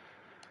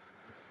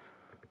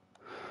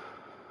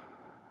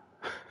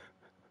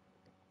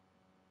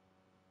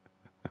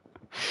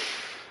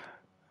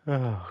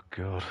 Oh,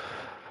 God.